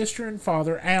his sister and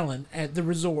father Alan at the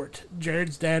resort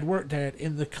Jared's dad worked at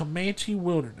in the Comanche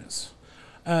Wilderness,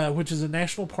 which is a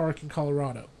national park in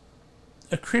Colorado.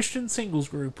 A Christian singles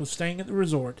group was staying at the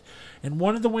resort, and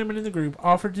one of the women in the group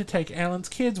offered to take Alan's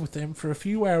kids with them for a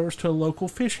few hours to a local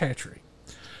fish hatchery.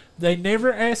 They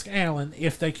never asked Alan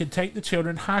if they could take the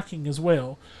children hiking as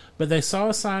well, but they saw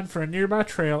a sign for a nearby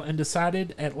trail and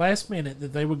decided at last minute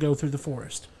that they would go through the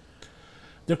forest.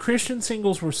 The Christian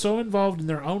singles were so involved in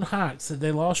their own hikes that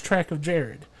they lost track of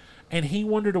Jared, and he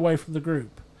wandered away from the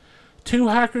group. 2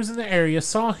 hikers in the area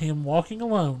saw him walking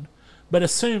alone, but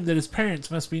assumed that his parents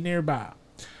must be nearby.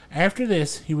 After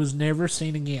this, he was never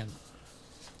seen again.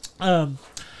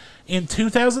 In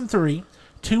 2003,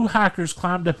 2 hikers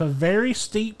climbed up a very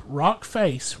steep rock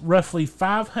face roughly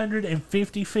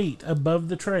 550 feet above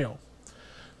the trail.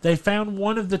 They found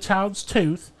one of the child's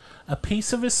tooth, a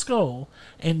piece of his skull,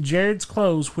 and Jared's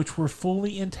clothes, which were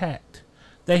fully intact.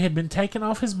 They had been taken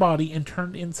off his body and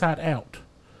turned inside out.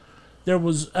 There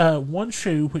was 1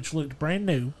 shoe which looked brand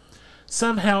new.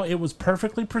 Somehow it was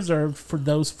perfectly preserved for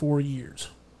those 4 years.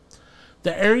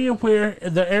 The area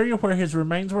where his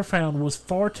remains were found was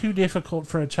far too difficult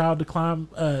for a child to climb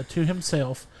to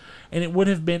himself, and it would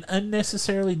have been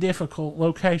unnecessarily difficult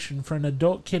location for an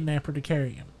adult kidnapper to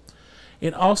carry him.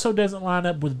 It also doesn't line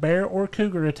up with bear or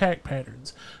cougar attack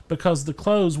patterns, because the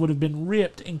clothes would have been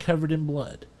ripped and covered in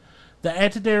blood. The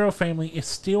Atadero family is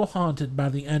still haunted by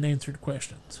the unanswered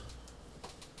questions.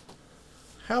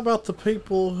 How about the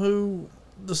people who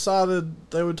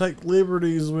decided they would take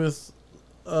liberties with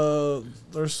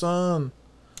their son?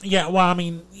 Yeah, well, I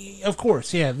mean, of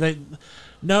course, yeah.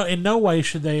 No, in no way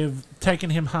should they have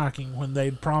taken him hiking when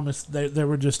they'd promised they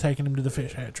were just taking him to the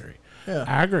fish hatchery. Yeah.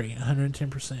 I agree,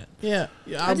 110%. Yeah,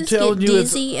 I I'm just telling get you,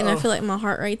 dizzy, and I feel like my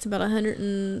heart rate's about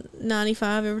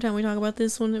 195 every time we talk about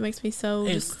this one. It makes me so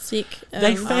just sick.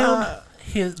 They found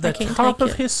the can't top take of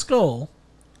it. his skull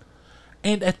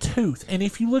and a tooth. And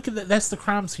if you look at that's the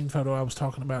crime scene photo I was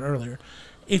talking about earlier.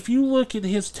 If you look at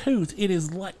his tooth, it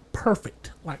is like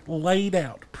perfect, like laid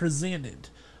out, presented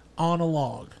on a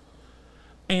log.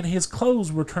 And his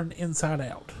clothes were turned inside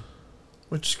out.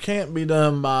 which can't be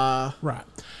done by right.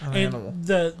 an And animal.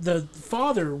 the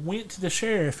father went to the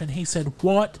sheriff and he said,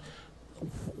 "What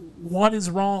is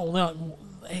wrong?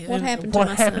 What happened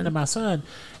to my son?"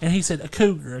 And he said, "A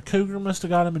cougar. A cougar must have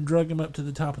got him and drug him up to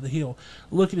the top of the hill.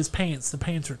 Look at his pants. The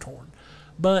pants are torn."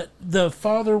 But the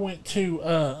father went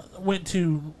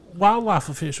to wildlife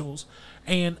officials,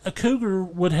 and a cougar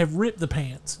would have ripped the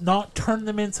pants, not turned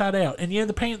them inside out. And yeah,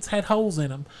 the pants had holes in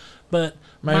them, but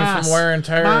Maybe from wear and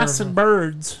tear. mice and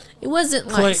birds. It wasn't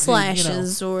like collected,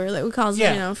 slashes or that would cause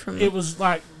from it was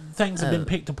like things had been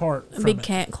picked apart. a big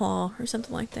cat claw or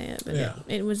something like that. But Yeah.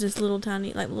 it was just little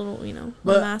tiny, like little,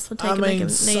 But mice would take I and make a mean,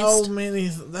 nest. so many.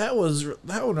 That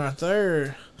one right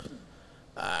there.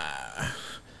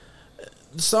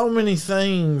 So many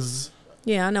things.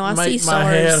 Yeah, I know. I make see my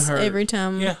head stars hurt. every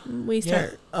time we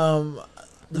start.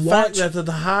 The fact that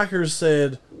the hikers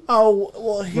said, "Oh,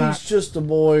 well, he's Right. just a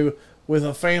boy with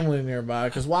a family nearby,"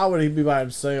 because why would he be by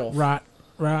himself? Right,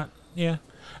 yeah.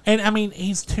 And I mean,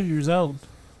 he's 2 years old.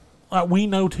 Like, we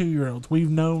know 2-year-olds. We've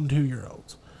known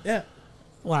 2-year-olds. Yeah.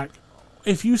 Like,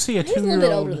 if you see a He was a 2-year-old, little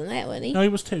bit older than that, wasn't he? No, he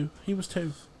was 2. He was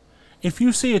 2. If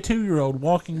you see a 2-year-old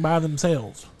walking by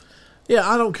themselves, Yeah,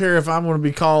 I don't care if I'm going to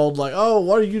be called like, "Oh,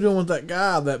 what are you doing with that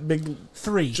guy? That big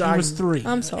 3. He was 3.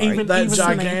 I'm sorry. that even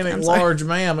gigantic, I'm sorry. large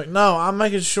man." I'm like, no, I'm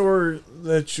making sure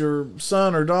that your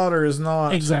son or daughter is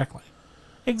not. Exactly.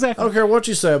 I don't care what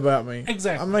you say about me.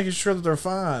 Exactly. I'm making sure that they're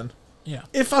fine. Yeah.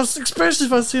 Especially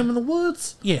if I see them in the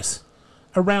woods. Yes.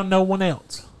 Around no one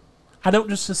else. I don't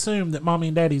just assume that mommy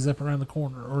and daddy's up around the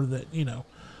corner, or that,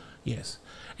 yes.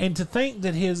 And to think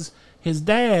that his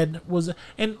dad was,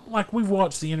 and like we've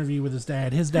watched the interview with his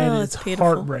dad is it's pitiful.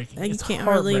 heartbreaking. You It's can't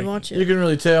hardly heartbreaking. watch it. You can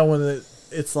really tell when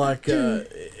it's like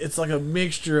a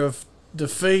mixture of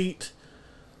defeat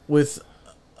with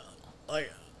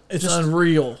it's Just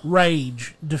unreal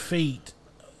rage, defeat,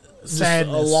 Just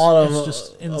sadness. a lot of It's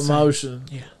just insane. emotion.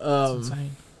 Yeah, Um, it's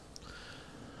insane.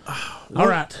 All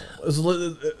right,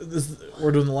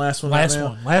 we're doing the last one. last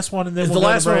right now. one, and then Does we'll the go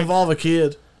to last one break. involve a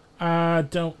kid? I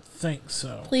don't think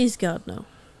so. Please, God, no.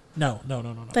 No.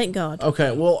 Thank God.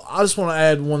 Okay, well, I just want to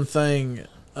add one thing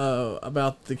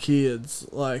about the kids.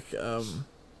 Like,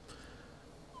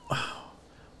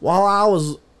 while I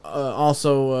was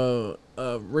also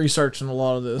researching a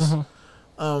lot of this,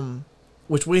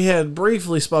 which we had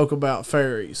briefly spoke about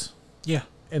fairies, Yeah,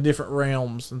 in different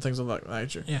realms and things of that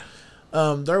nature. yeah.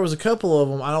 There was a couple of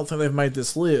them. I don't think they've made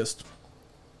this list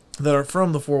that are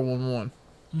from the 411.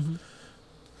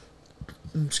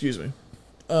 Excuse me.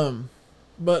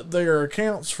 But there are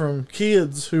accounts from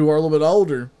kids who are a little bit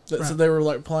older that said they were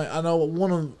like playing. I know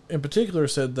one of them in particular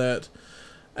said that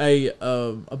a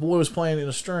boy was playing in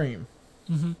a stream,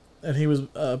 and he was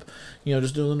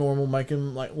just doing the normal,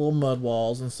 making like little mud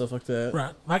walls and stuff like that,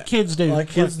 Right, like kids do.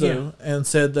 do, and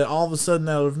said that all of a sudden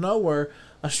out of nowhere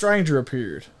a stranger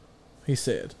appeared. He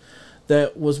said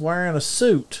that was wearing a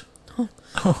suit.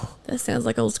 That sounds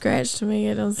like Old Scratch to me.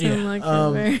 It don't sound like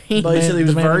a very... But he said he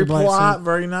was the man in very the black polite, suit.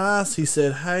 very nice. He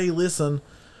said, "Hey, listen,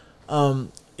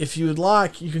 if you would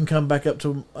like, you can come back up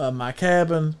to my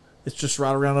cabin. It's just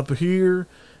right around up here,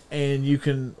 and you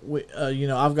can,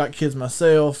 I've got kids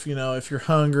myself. If you're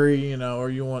hungry, or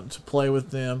you want to play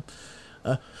with them,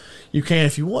 you can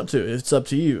if you want to. It's up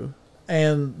to you."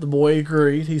 And the boy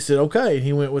agreed. He said, "Okay."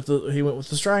 He went with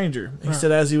the stranger. He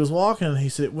said as he was walking, he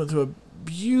said it went through a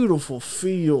beautiful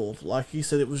field. Like he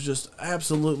said, it was just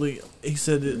absolutely. He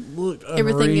said it looked unreal.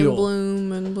 Everything in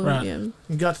bloom and bloom. Right. Yeah.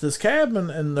 He got to this cabin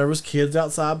and there was kids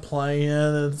outside playing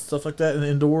and stuff like that. And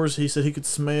indoors, he said he could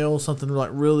smell something like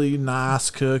really nice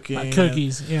cooking, Like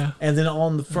cookies. Yeah, And then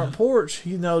on the front porch,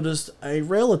 he noticed a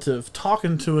relative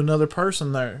talking to another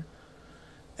person there.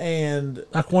 And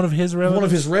like one of his relatives. one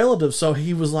of his relatives. So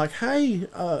he was like, "Hey,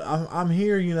 I'm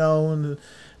here," and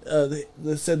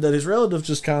they said that his relative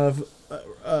just kind of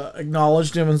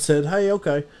acknowledged him and said, "Hey,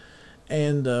 okay,"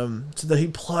 and so that he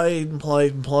played and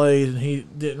played and played, and he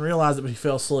didn't realize it, but he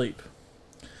fell asleep.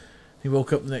 He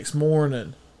woke up the next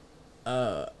morning,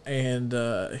 and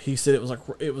he said it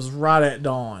was right at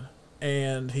dawn.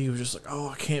 And he was just like, "Oh,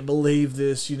 I can't believe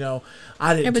this! I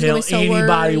didn't Everybody's tell gonna be so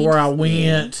anybody worried." where I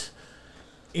went."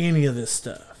 any of this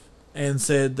stuff, and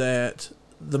said that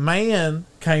the man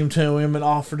came to him and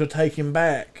offered to take him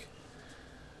back.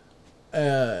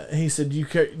 He said,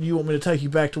 "You want me to take you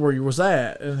back to where you was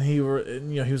at?" And he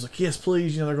was like, "Yes,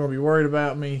 please. They're going to be worried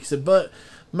about me." He said, "But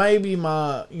maybe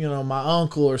my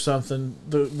uncle or something,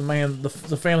 the man, the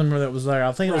family member that was there,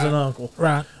 I think it was an uncle,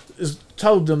 right,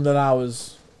 told them that I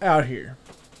was out here."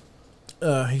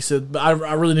 He said, "But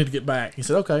I really need to get back." He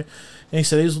said, "Okay." And he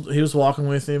said he was walking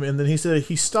with him, and then he said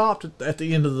he stopped at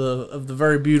the end of the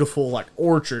very beautiful like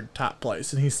orchard type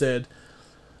place, and he said,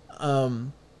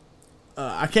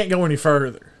 "I can't go any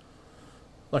further.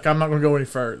 Like, I'm not going to go any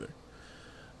further.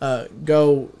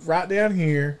 Go right down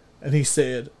here," and he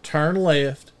said, "turn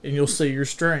left, and you'll see your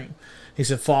stream." He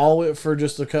said, "Follow it for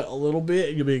just a little bit,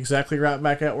 and you'll be exactly right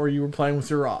back out where you were playing with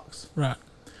your rocks." Right.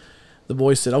 The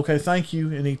boy said, "Okay, thank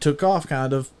you," and he took off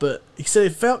kind of, but he said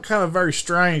it felt kind of very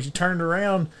strange. He turned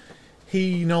around.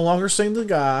 He no longer seen the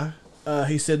guy.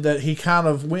 He said that he kind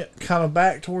of went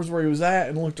back towards where he was at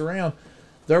and looked around.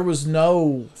 There was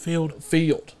no field.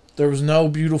 There was no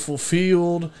beautiful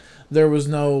field. There was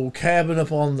no cabin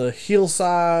up on the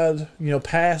hillside,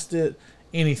 past it,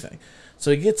 anything.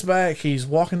 So he gets back. He's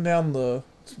walking down the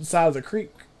side of the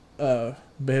creek bed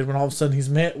when all of a sudden he's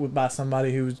met by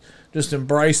somebody who just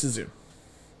embraces him.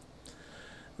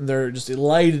 And they're just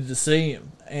elated to see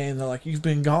him. And they're like, "You've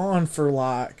been gone for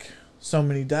like so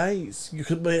many days."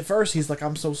 But at first he's like,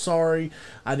 "I'm so sorry.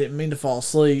 I didn't mean to fall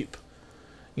asleep."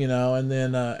 And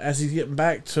then as he's getting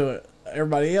back to it,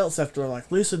 everybody else after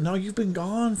like, "Listen, no, you've been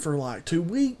gone for like 2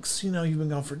 weeks. You've been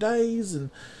gone for days, and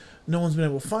no one's been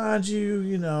able to find you.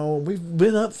 We've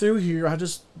been up through here. I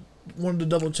just wanted to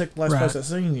double check the last place I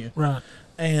seen you." Right.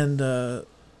 And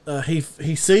he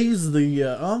sees the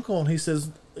uncle, and he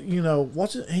says,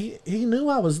 "Watch it." He knew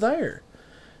I was there.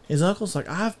 His uncle's like,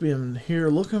 "I've been here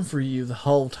looking for you the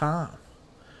whole time.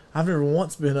 I've never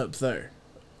once been up there."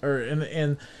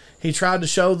 And he tried to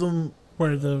show them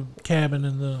where the cabin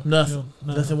and the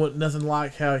nothing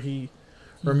like how he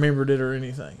remembered it or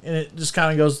anything. And it just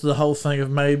kind of goes to the whole thing of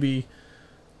maybe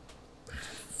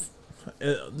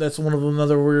that's one of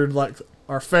another weird, like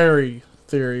our fairy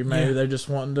theory. Maybe they're just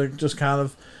wanting to just kind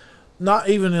of, not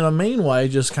even in a mean way,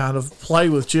 just kind of play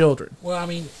with children. Well, I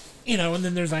mean, and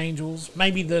then there's angels.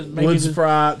 Maybe the wood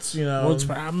sprites.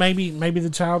 Maybe the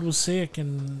child was sick,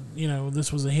 and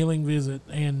this was a healing visit,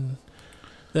 and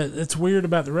that's weird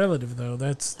about the relative though.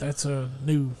 That's a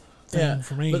new thing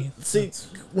for me. But see,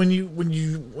 when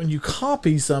you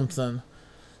copy something,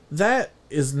 that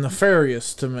is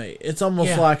nefarious to me. It's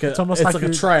almost like a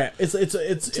trap. It's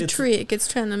a trick. It's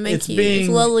trying to make you. It's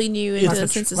lulling you into a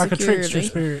sense of security. Like a trickster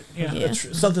spirit. Yeah.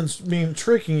 Something's being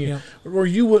tricking you, where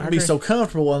you wouldn't be so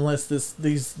comfortable unless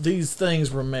these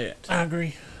things were met. I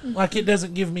agree. Like, it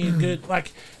doesn't give me a good,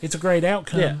 like, it's a great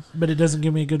outcome, but it doesn't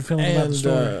give me a good feeling about the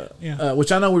story.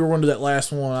 Which I know we were going to do that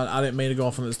last one. I didn't mean to go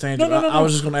off on this tangent. No. I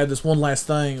was just going to add this one last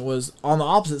thing. Was on the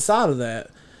opposite side of that,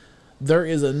 there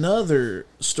is another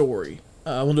story.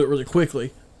 I'm going to do it really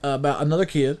quickly, about another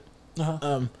kid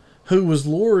who was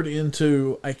lured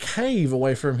into a cave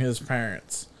away from his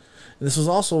parents. And this was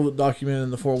also documented in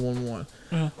the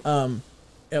 411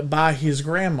 by his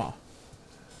grandma.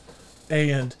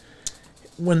 And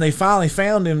when they finally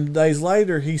found him days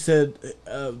later, he said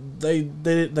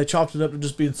they chalked it up to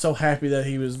just being so happy that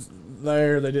he was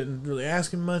there. They didn't really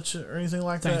ask him much or anything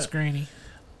like that. Thanks, Granny.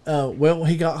 Well,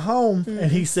 he got home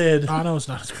and he said, "I know it's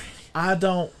not his Granny. I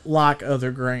don't like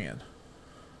other Gran."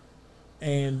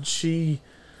 And she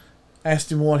asked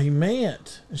him what he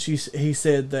meant. And he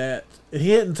said that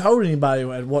he hadn't told anybody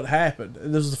what happened.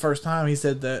 This was the first time he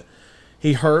said that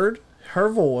he heard her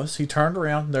voice. He turned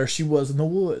around. There she was in the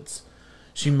woods.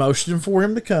 She motioned for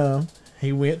him to come.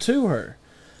 He went to her.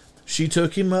 She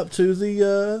took him up to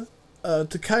the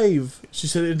cave. She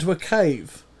said into a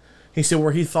cave. He said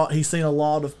where he thought he seen a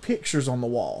lot of pictures on the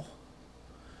wall.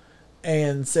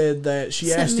 And said that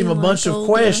she asked him a bunch of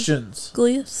questions.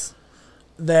 Glyphs.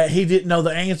 That he didn't know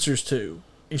the answers to.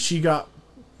 And she got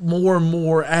more and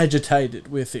more agitated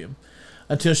with him.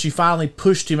 Until she finally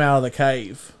pushed him out of the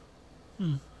cave.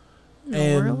 What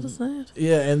in the world is that?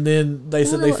 Yeah, and then they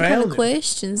said they found him.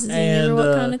 Questions? And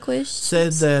what kind of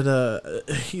questions? Said that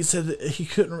he said that he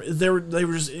couldn't. They were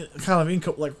just kind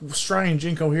of like strange,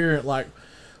 incoherent, like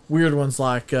weird ones,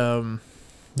 like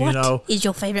What is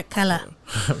your favorite color?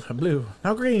 Blue,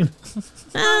 now green.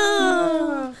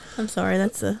 Oh, I'm sorry,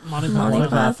 that's a Monty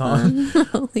Python.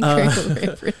 Holy Grail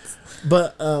reference.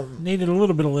 But needed a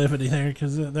little bit of levity there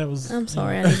because that was. I'm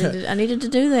sorry, I needed to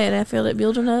do that. I felt it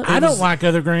building up. I don't like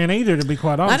Other Gran either, to be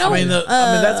quite honest. I mean,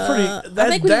 that's pretty. I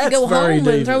think we need to go home Davis.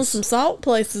 and throw some salt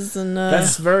places and.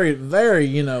 That's very,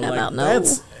 very, like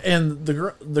that's. And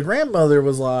the grandmother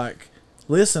was like,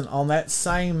 "Listen, on that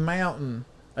same mountain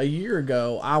a year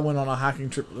ago, I went on a hiking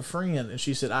trip with a friend, and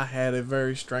she said I had a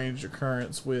very strange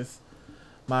occurrence with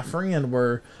my friend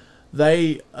where."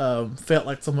 They felt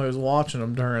like somebody was watching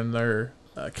them during their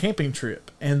camping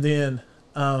trip. And then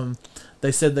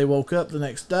they said they woke up the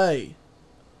next day,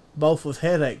 both with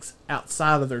headaches,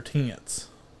 outside of their tents.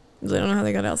 They don't know how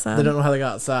they got outside. They don't know how they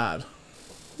got outside.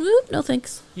 Whoop, no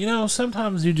thanks.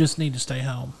 Sometimes you just need to stay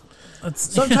home.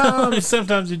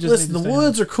 Sometimes you just listen. need to The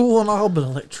woods are cool and all, but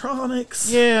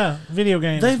electronics. Yeah, video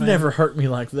games. They've never hurt me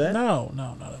like that. No,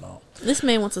 not at all. This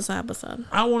man wants a side by side.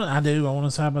 I want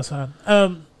a side by side.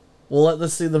 Well,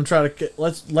 let's see them try to.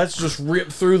 Let's just rip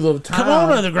through the time. Come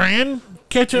on, Other Gran,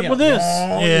 catch up with this.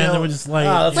 And then we just lay.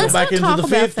 Let's go back into the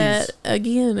 50s. That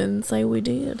again and say we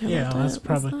did. How about that's that?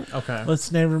 probably okay.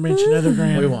 Let's never mention Other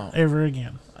Gran. We won't ever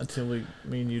again until me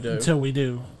and you do. Until we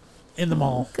do, in the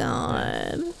mall.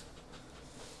 God.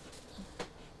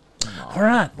 All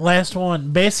right, last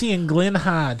one. Bessie and Glenn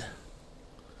Hyde.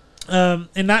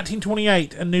 In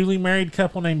 1928, a newly married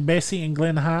couple named Bessie and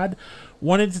Glenn Hyde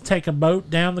wanted to take a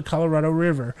boat down the Colorado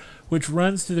River, which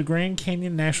runs through the Grand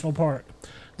Canyon National Park.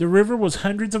 The river was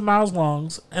hundreds of miles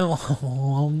long,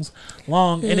 and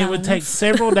it would take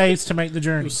several days to make the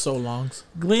journey. It was so long.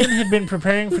 Glenn had been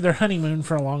preparing for their honeymoon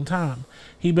for a long time.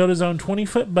 He built his own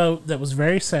 20-foot boat that was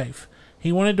very safe.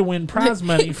 He wanted to win prize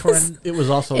money for an... It was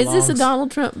also Is this a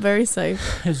Donald Trump very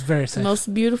safe? It was very safe. The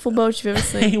most beautiful boat you've ever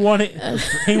seen. He wanted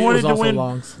to win...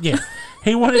 Longs. Yeah.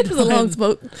 He wanted it was a Longs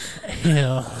boat.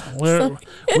 Yeah.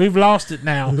 We've lost it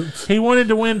now. He wanted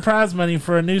to win prize money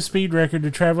for a new speed record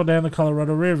to travel down the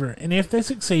Colorado River. And if they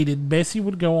succeeded, Bessie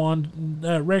would go on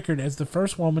record as the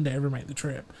first woman to ever make the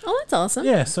trip. Oh, that's awesome.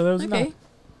 Yeah, so that was nice.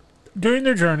 During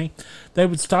their journey, they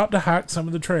would stop to hike some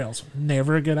of the trails.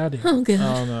 Never a good idea. Oh, God.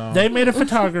 Oh, no. They met a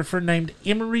photographer named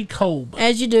Emery Kolb.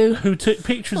 As you do. Who took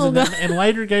pictures of them and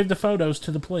later gave the photos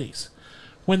to the police.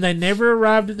 When they never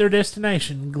arrived at their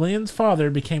destination, Glenn's father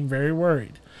became very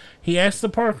worried. He asked the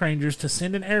park rangers to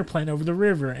send an airplane over the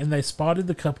river, and they spotted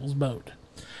the couple's boat.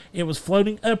 It was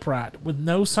floating upright, with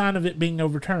no sign of it being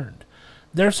overturned.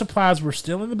 Their supplies were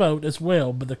still in the boat as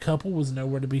well, but the couple was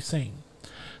nowhere to be seen.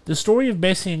 The story of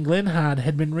Bessie and Glenn Hyde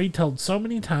had been retold so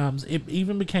many times it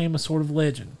even became a sort of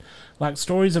legend, like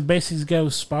stories of Bessie's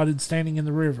ghost spotted standing in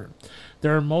the river.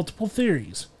 There are multiple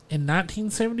theories. In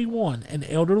 1971, an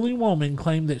elderly woman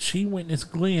claimed that she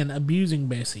witnessed Glenn abusing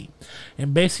Bessie,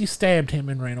 and Bessie stabbed him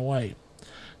and ran away.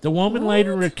 The woman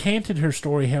later recanted her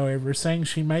story, however, saying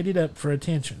she made it up for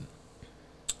attention.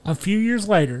 A few years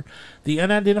later, the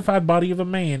unidentified body of a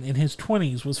man in his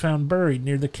 20s was found buried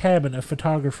near the cabin of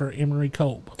photographer Emery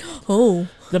Kolb. Oh.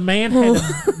 The man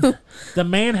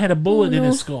had a bullet in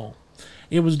his skull.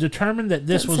 It was determined that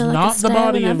this was not the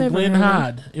body of Glenn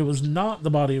Hyde. It was not the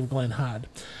body of Glenn Hyde.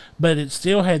 But it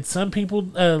still had some people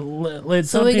led some people to believe.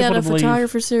 So we got a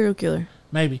photographer serial killer.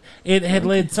 Maybe. It had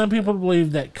led some people to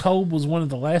believe that Kolb was one of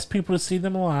the last people to see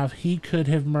them alive. He could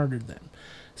have murdered them.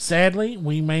 Sadly,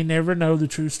 we may never know the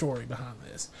true story behind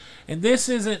this. And this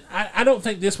isn't... I don't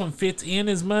think this one fits in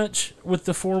as much with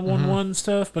the 411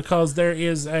 stuff because there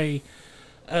is a...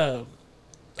 I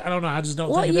don't know. I just don't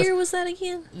think... What year was that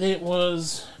again? It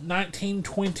was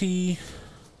 1928.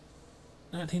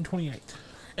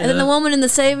 And then the woman in the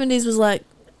 70s was like...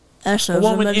 A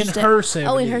woman in her 70s.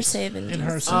 Oh, in her 70s. In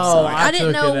her 70s. Oh, I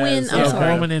didn't know when... I'm sorry.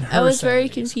 A woman in her I was 70s. very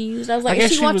confused. I was like,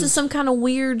 is she watching some kind of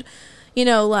weird...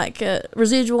 like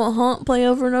residual haunt play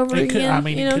over and over again,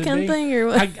 kind of thing? Or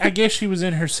what? I guess she was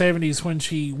in her 70s when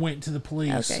she went to the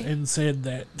police and said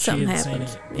that something she had happened.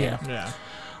 seen it. Yeah.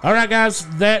 All right, guys,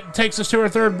 that takes us to our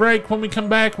third break. When we come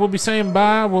back, we'll be saying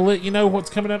bye. We'll let you know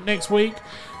what's coming up next week.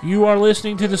 You are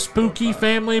listening to the Spooky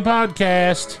Family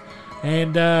Podcast,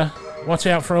 and watch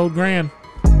out for Old Gran.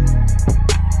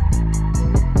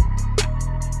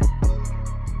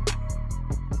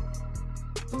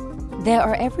 There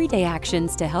are everyday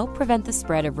actions to help prevent the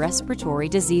spread of respiratory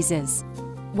diseases.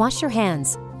 Wash your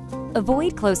hands.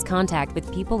 Avoid close contact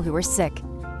with people who are sick.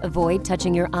 Avoid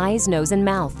touching your eyes, nose, and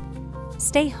mouth.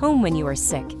 Stay home when you are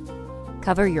sick.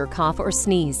 Cover your cough or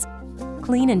sneeze.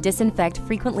 Clean and disinfect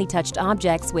frequently touched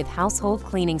objects with household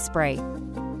cleaning spray.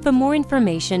 For more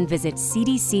information, visit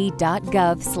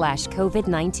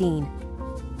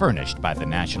cdc.gov/COVID-19. Furnished by the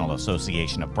National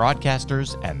Association of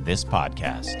Broadcasters and this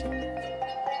podcast.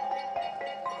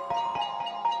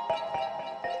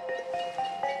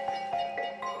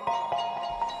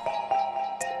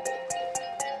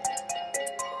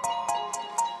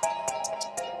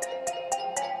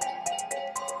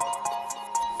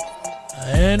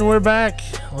 And we're back,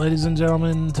 ladies and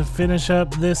gentlemen, to finish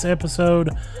up this episode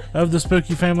of the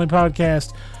Spooky Family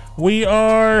Podcast. We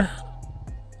are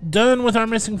done with our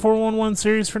Missing 411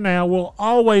 series for now. We'll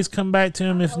always come back to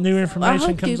them if new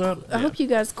information comes up. I hope you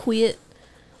guys quit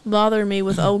bothering me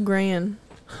with old Gran.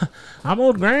 I'm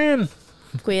old Gran.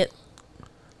 Quit.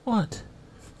 What?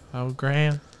 Old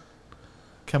Gran.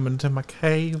 Coming to my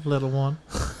cave, little one.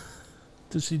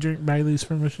 Does she drink Bailey's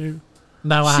from a shoe?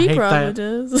 No, I she hate probably that.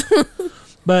 does.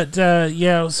 But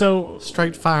yeah, so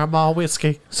straight Fireball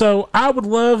whiskey. So I would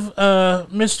love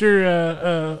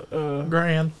Mr.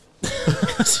 Gran.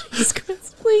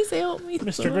 Please help me,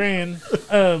 Mr. Gran.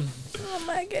 Oh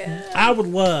my god! I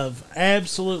would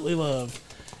absolutely love,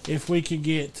 if we could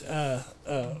get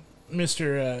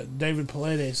Mr. David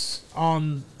Paredes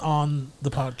on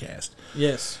the podcast.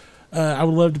 Yes. I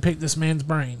would love to pick this man's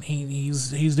brain.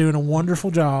 He's doing a wonderful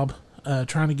job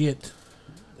trying to get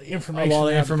information. A lot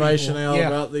of information out Yeah.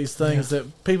 about these things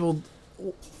that people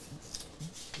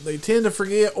they tend to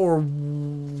forget or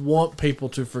want people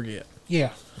to forget.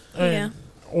 Yeah. It's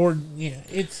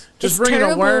just bringing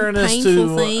terrible, awareness painful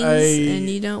to things, a and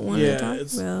you don't want to talk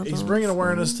about. He's bringing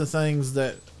awareness to things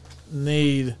that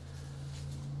need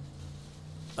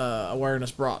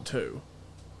awareness brought to.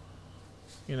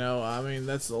 You know, I mean,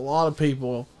 that's a lot of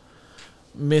people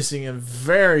missing in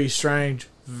very strange,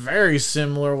 very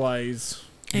similar ways.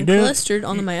 And clustered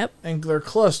on the map. And they're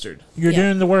clustered. You're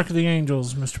doing the work of the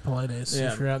angels, Mr. Paredes,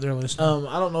 if you're out there listening.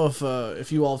 I don't know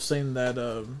if you all have seen that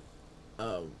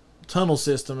tunnel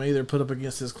system either put up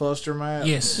against his cluster map.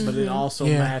 Yes. But it also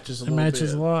matches a little bit. It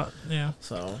matches a lot, yeah.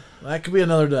 So, that could be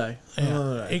another day.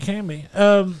 Yeah, it can be.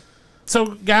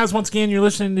 So, guys, once again, you're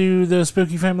listening to the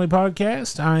Spooky Family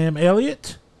Podcast. I am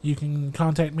Elliot. You can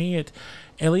contact me at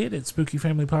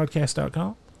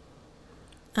Elliot@spookyfamilypodcast.com.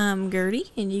 I'm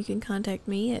Gertie, and you can contact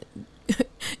me at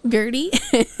Gertie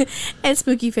at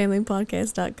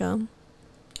spookyfamilypodcast.com.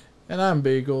 And I'm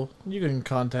Beagle. You can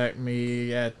contact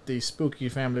me at the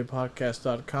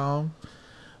spookyfamilypodcast.com.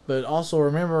 But also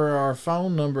remember our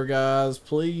phone number, guys.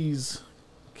 Please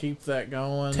keep that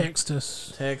going. Text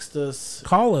us.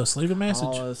 Call us. Leave a message.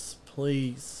 Call us,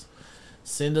 please.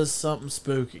 Send us something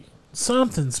spooky.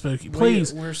 Something spooky,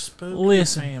 please. We're spooky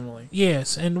Listen, family.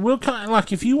 Yes, and we'll kind of,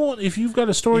 like, if you've got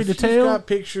a story to tell. If you've got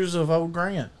pictures of old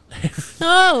Gran.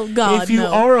 Oh God! If you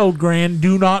are old Gran,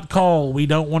 do not call. We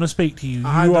don't want to speak to you.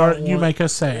 You make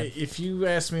us sad. If you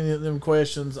ask me them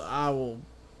questions, I will.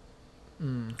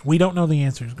 We don't know the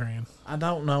answers, Gran. I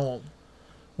don't know them.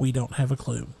 We don't have a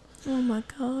clue. Oh my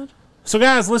God! So,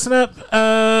 guys, listen up.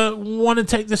 Want to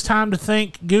take this time to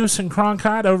thank Goose and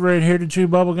Cronkite over at Here to Chew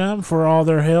Bubblegum for all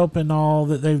their help and all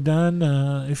that they've done.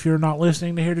 If you're not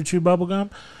listening to Here to Chew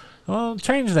Bubblegum, well,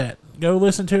 change that. Go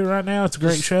listen to it right now. It's a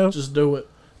great show. Just do it.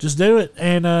 Just do it.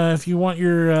 And if you want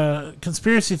your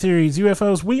conspiracy theories,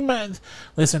 UFOs, we might...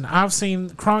 Listen, I've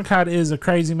seen... Cronkite is a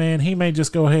crazy man. He may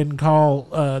just go ahead and call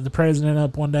the president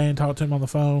up one day and talk to him on the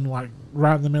phone, like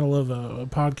right in the middle of a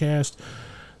podcast.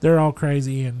 They're all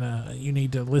crazy, and you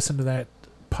need to listen to that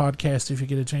podcast if you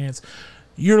get a chance.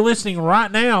 You're listening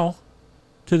right now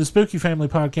to the Spooky Family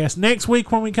Podcast. Next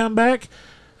week when we come back,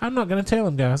 I'm not going to tell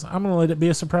them, guys. I'm going to let it be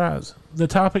a surprise. The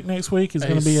topic next week is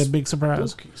going to be a big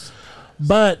surprise.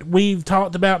 But we've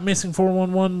talked about Missing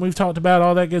 411. We've talked about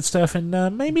all that good stuff, and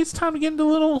maybe it's time to get into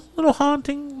a little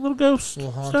haunting, little ghost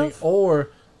stuff. Or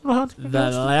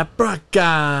the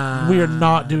leprechaun. We are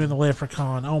not doing the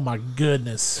leprechaun. Oh, my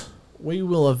goodness. We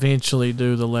will eventually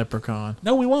do the leprechaun.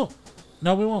 No, we won't.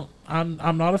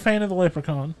 I'm not a fan of the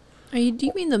leprechaun. Do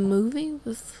you mean the movie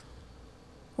with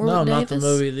Warwick No, not Davis? the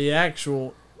movie. The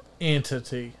actual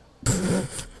entity.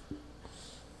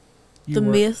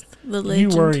 Myth, the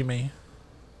legend. You worry me.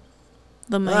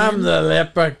 The man. I'm the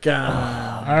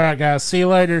leprechaun. All right, guys. See you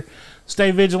later. Stay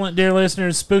vigilant, dear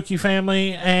listeners. Spooky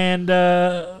Family and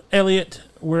Elliot,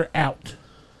 we're out.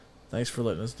 Thanks for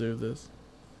letting us do this.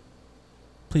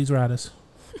 Please write us.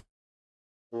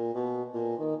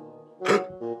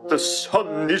 The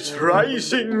sun is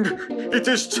rising. It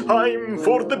is time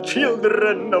for the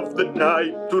children of the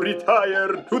night to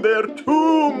retire to their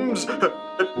tombs.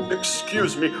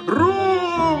 Excuse me,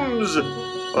 rooms.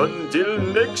 Until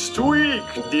next week,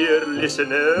 dear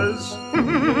listeners.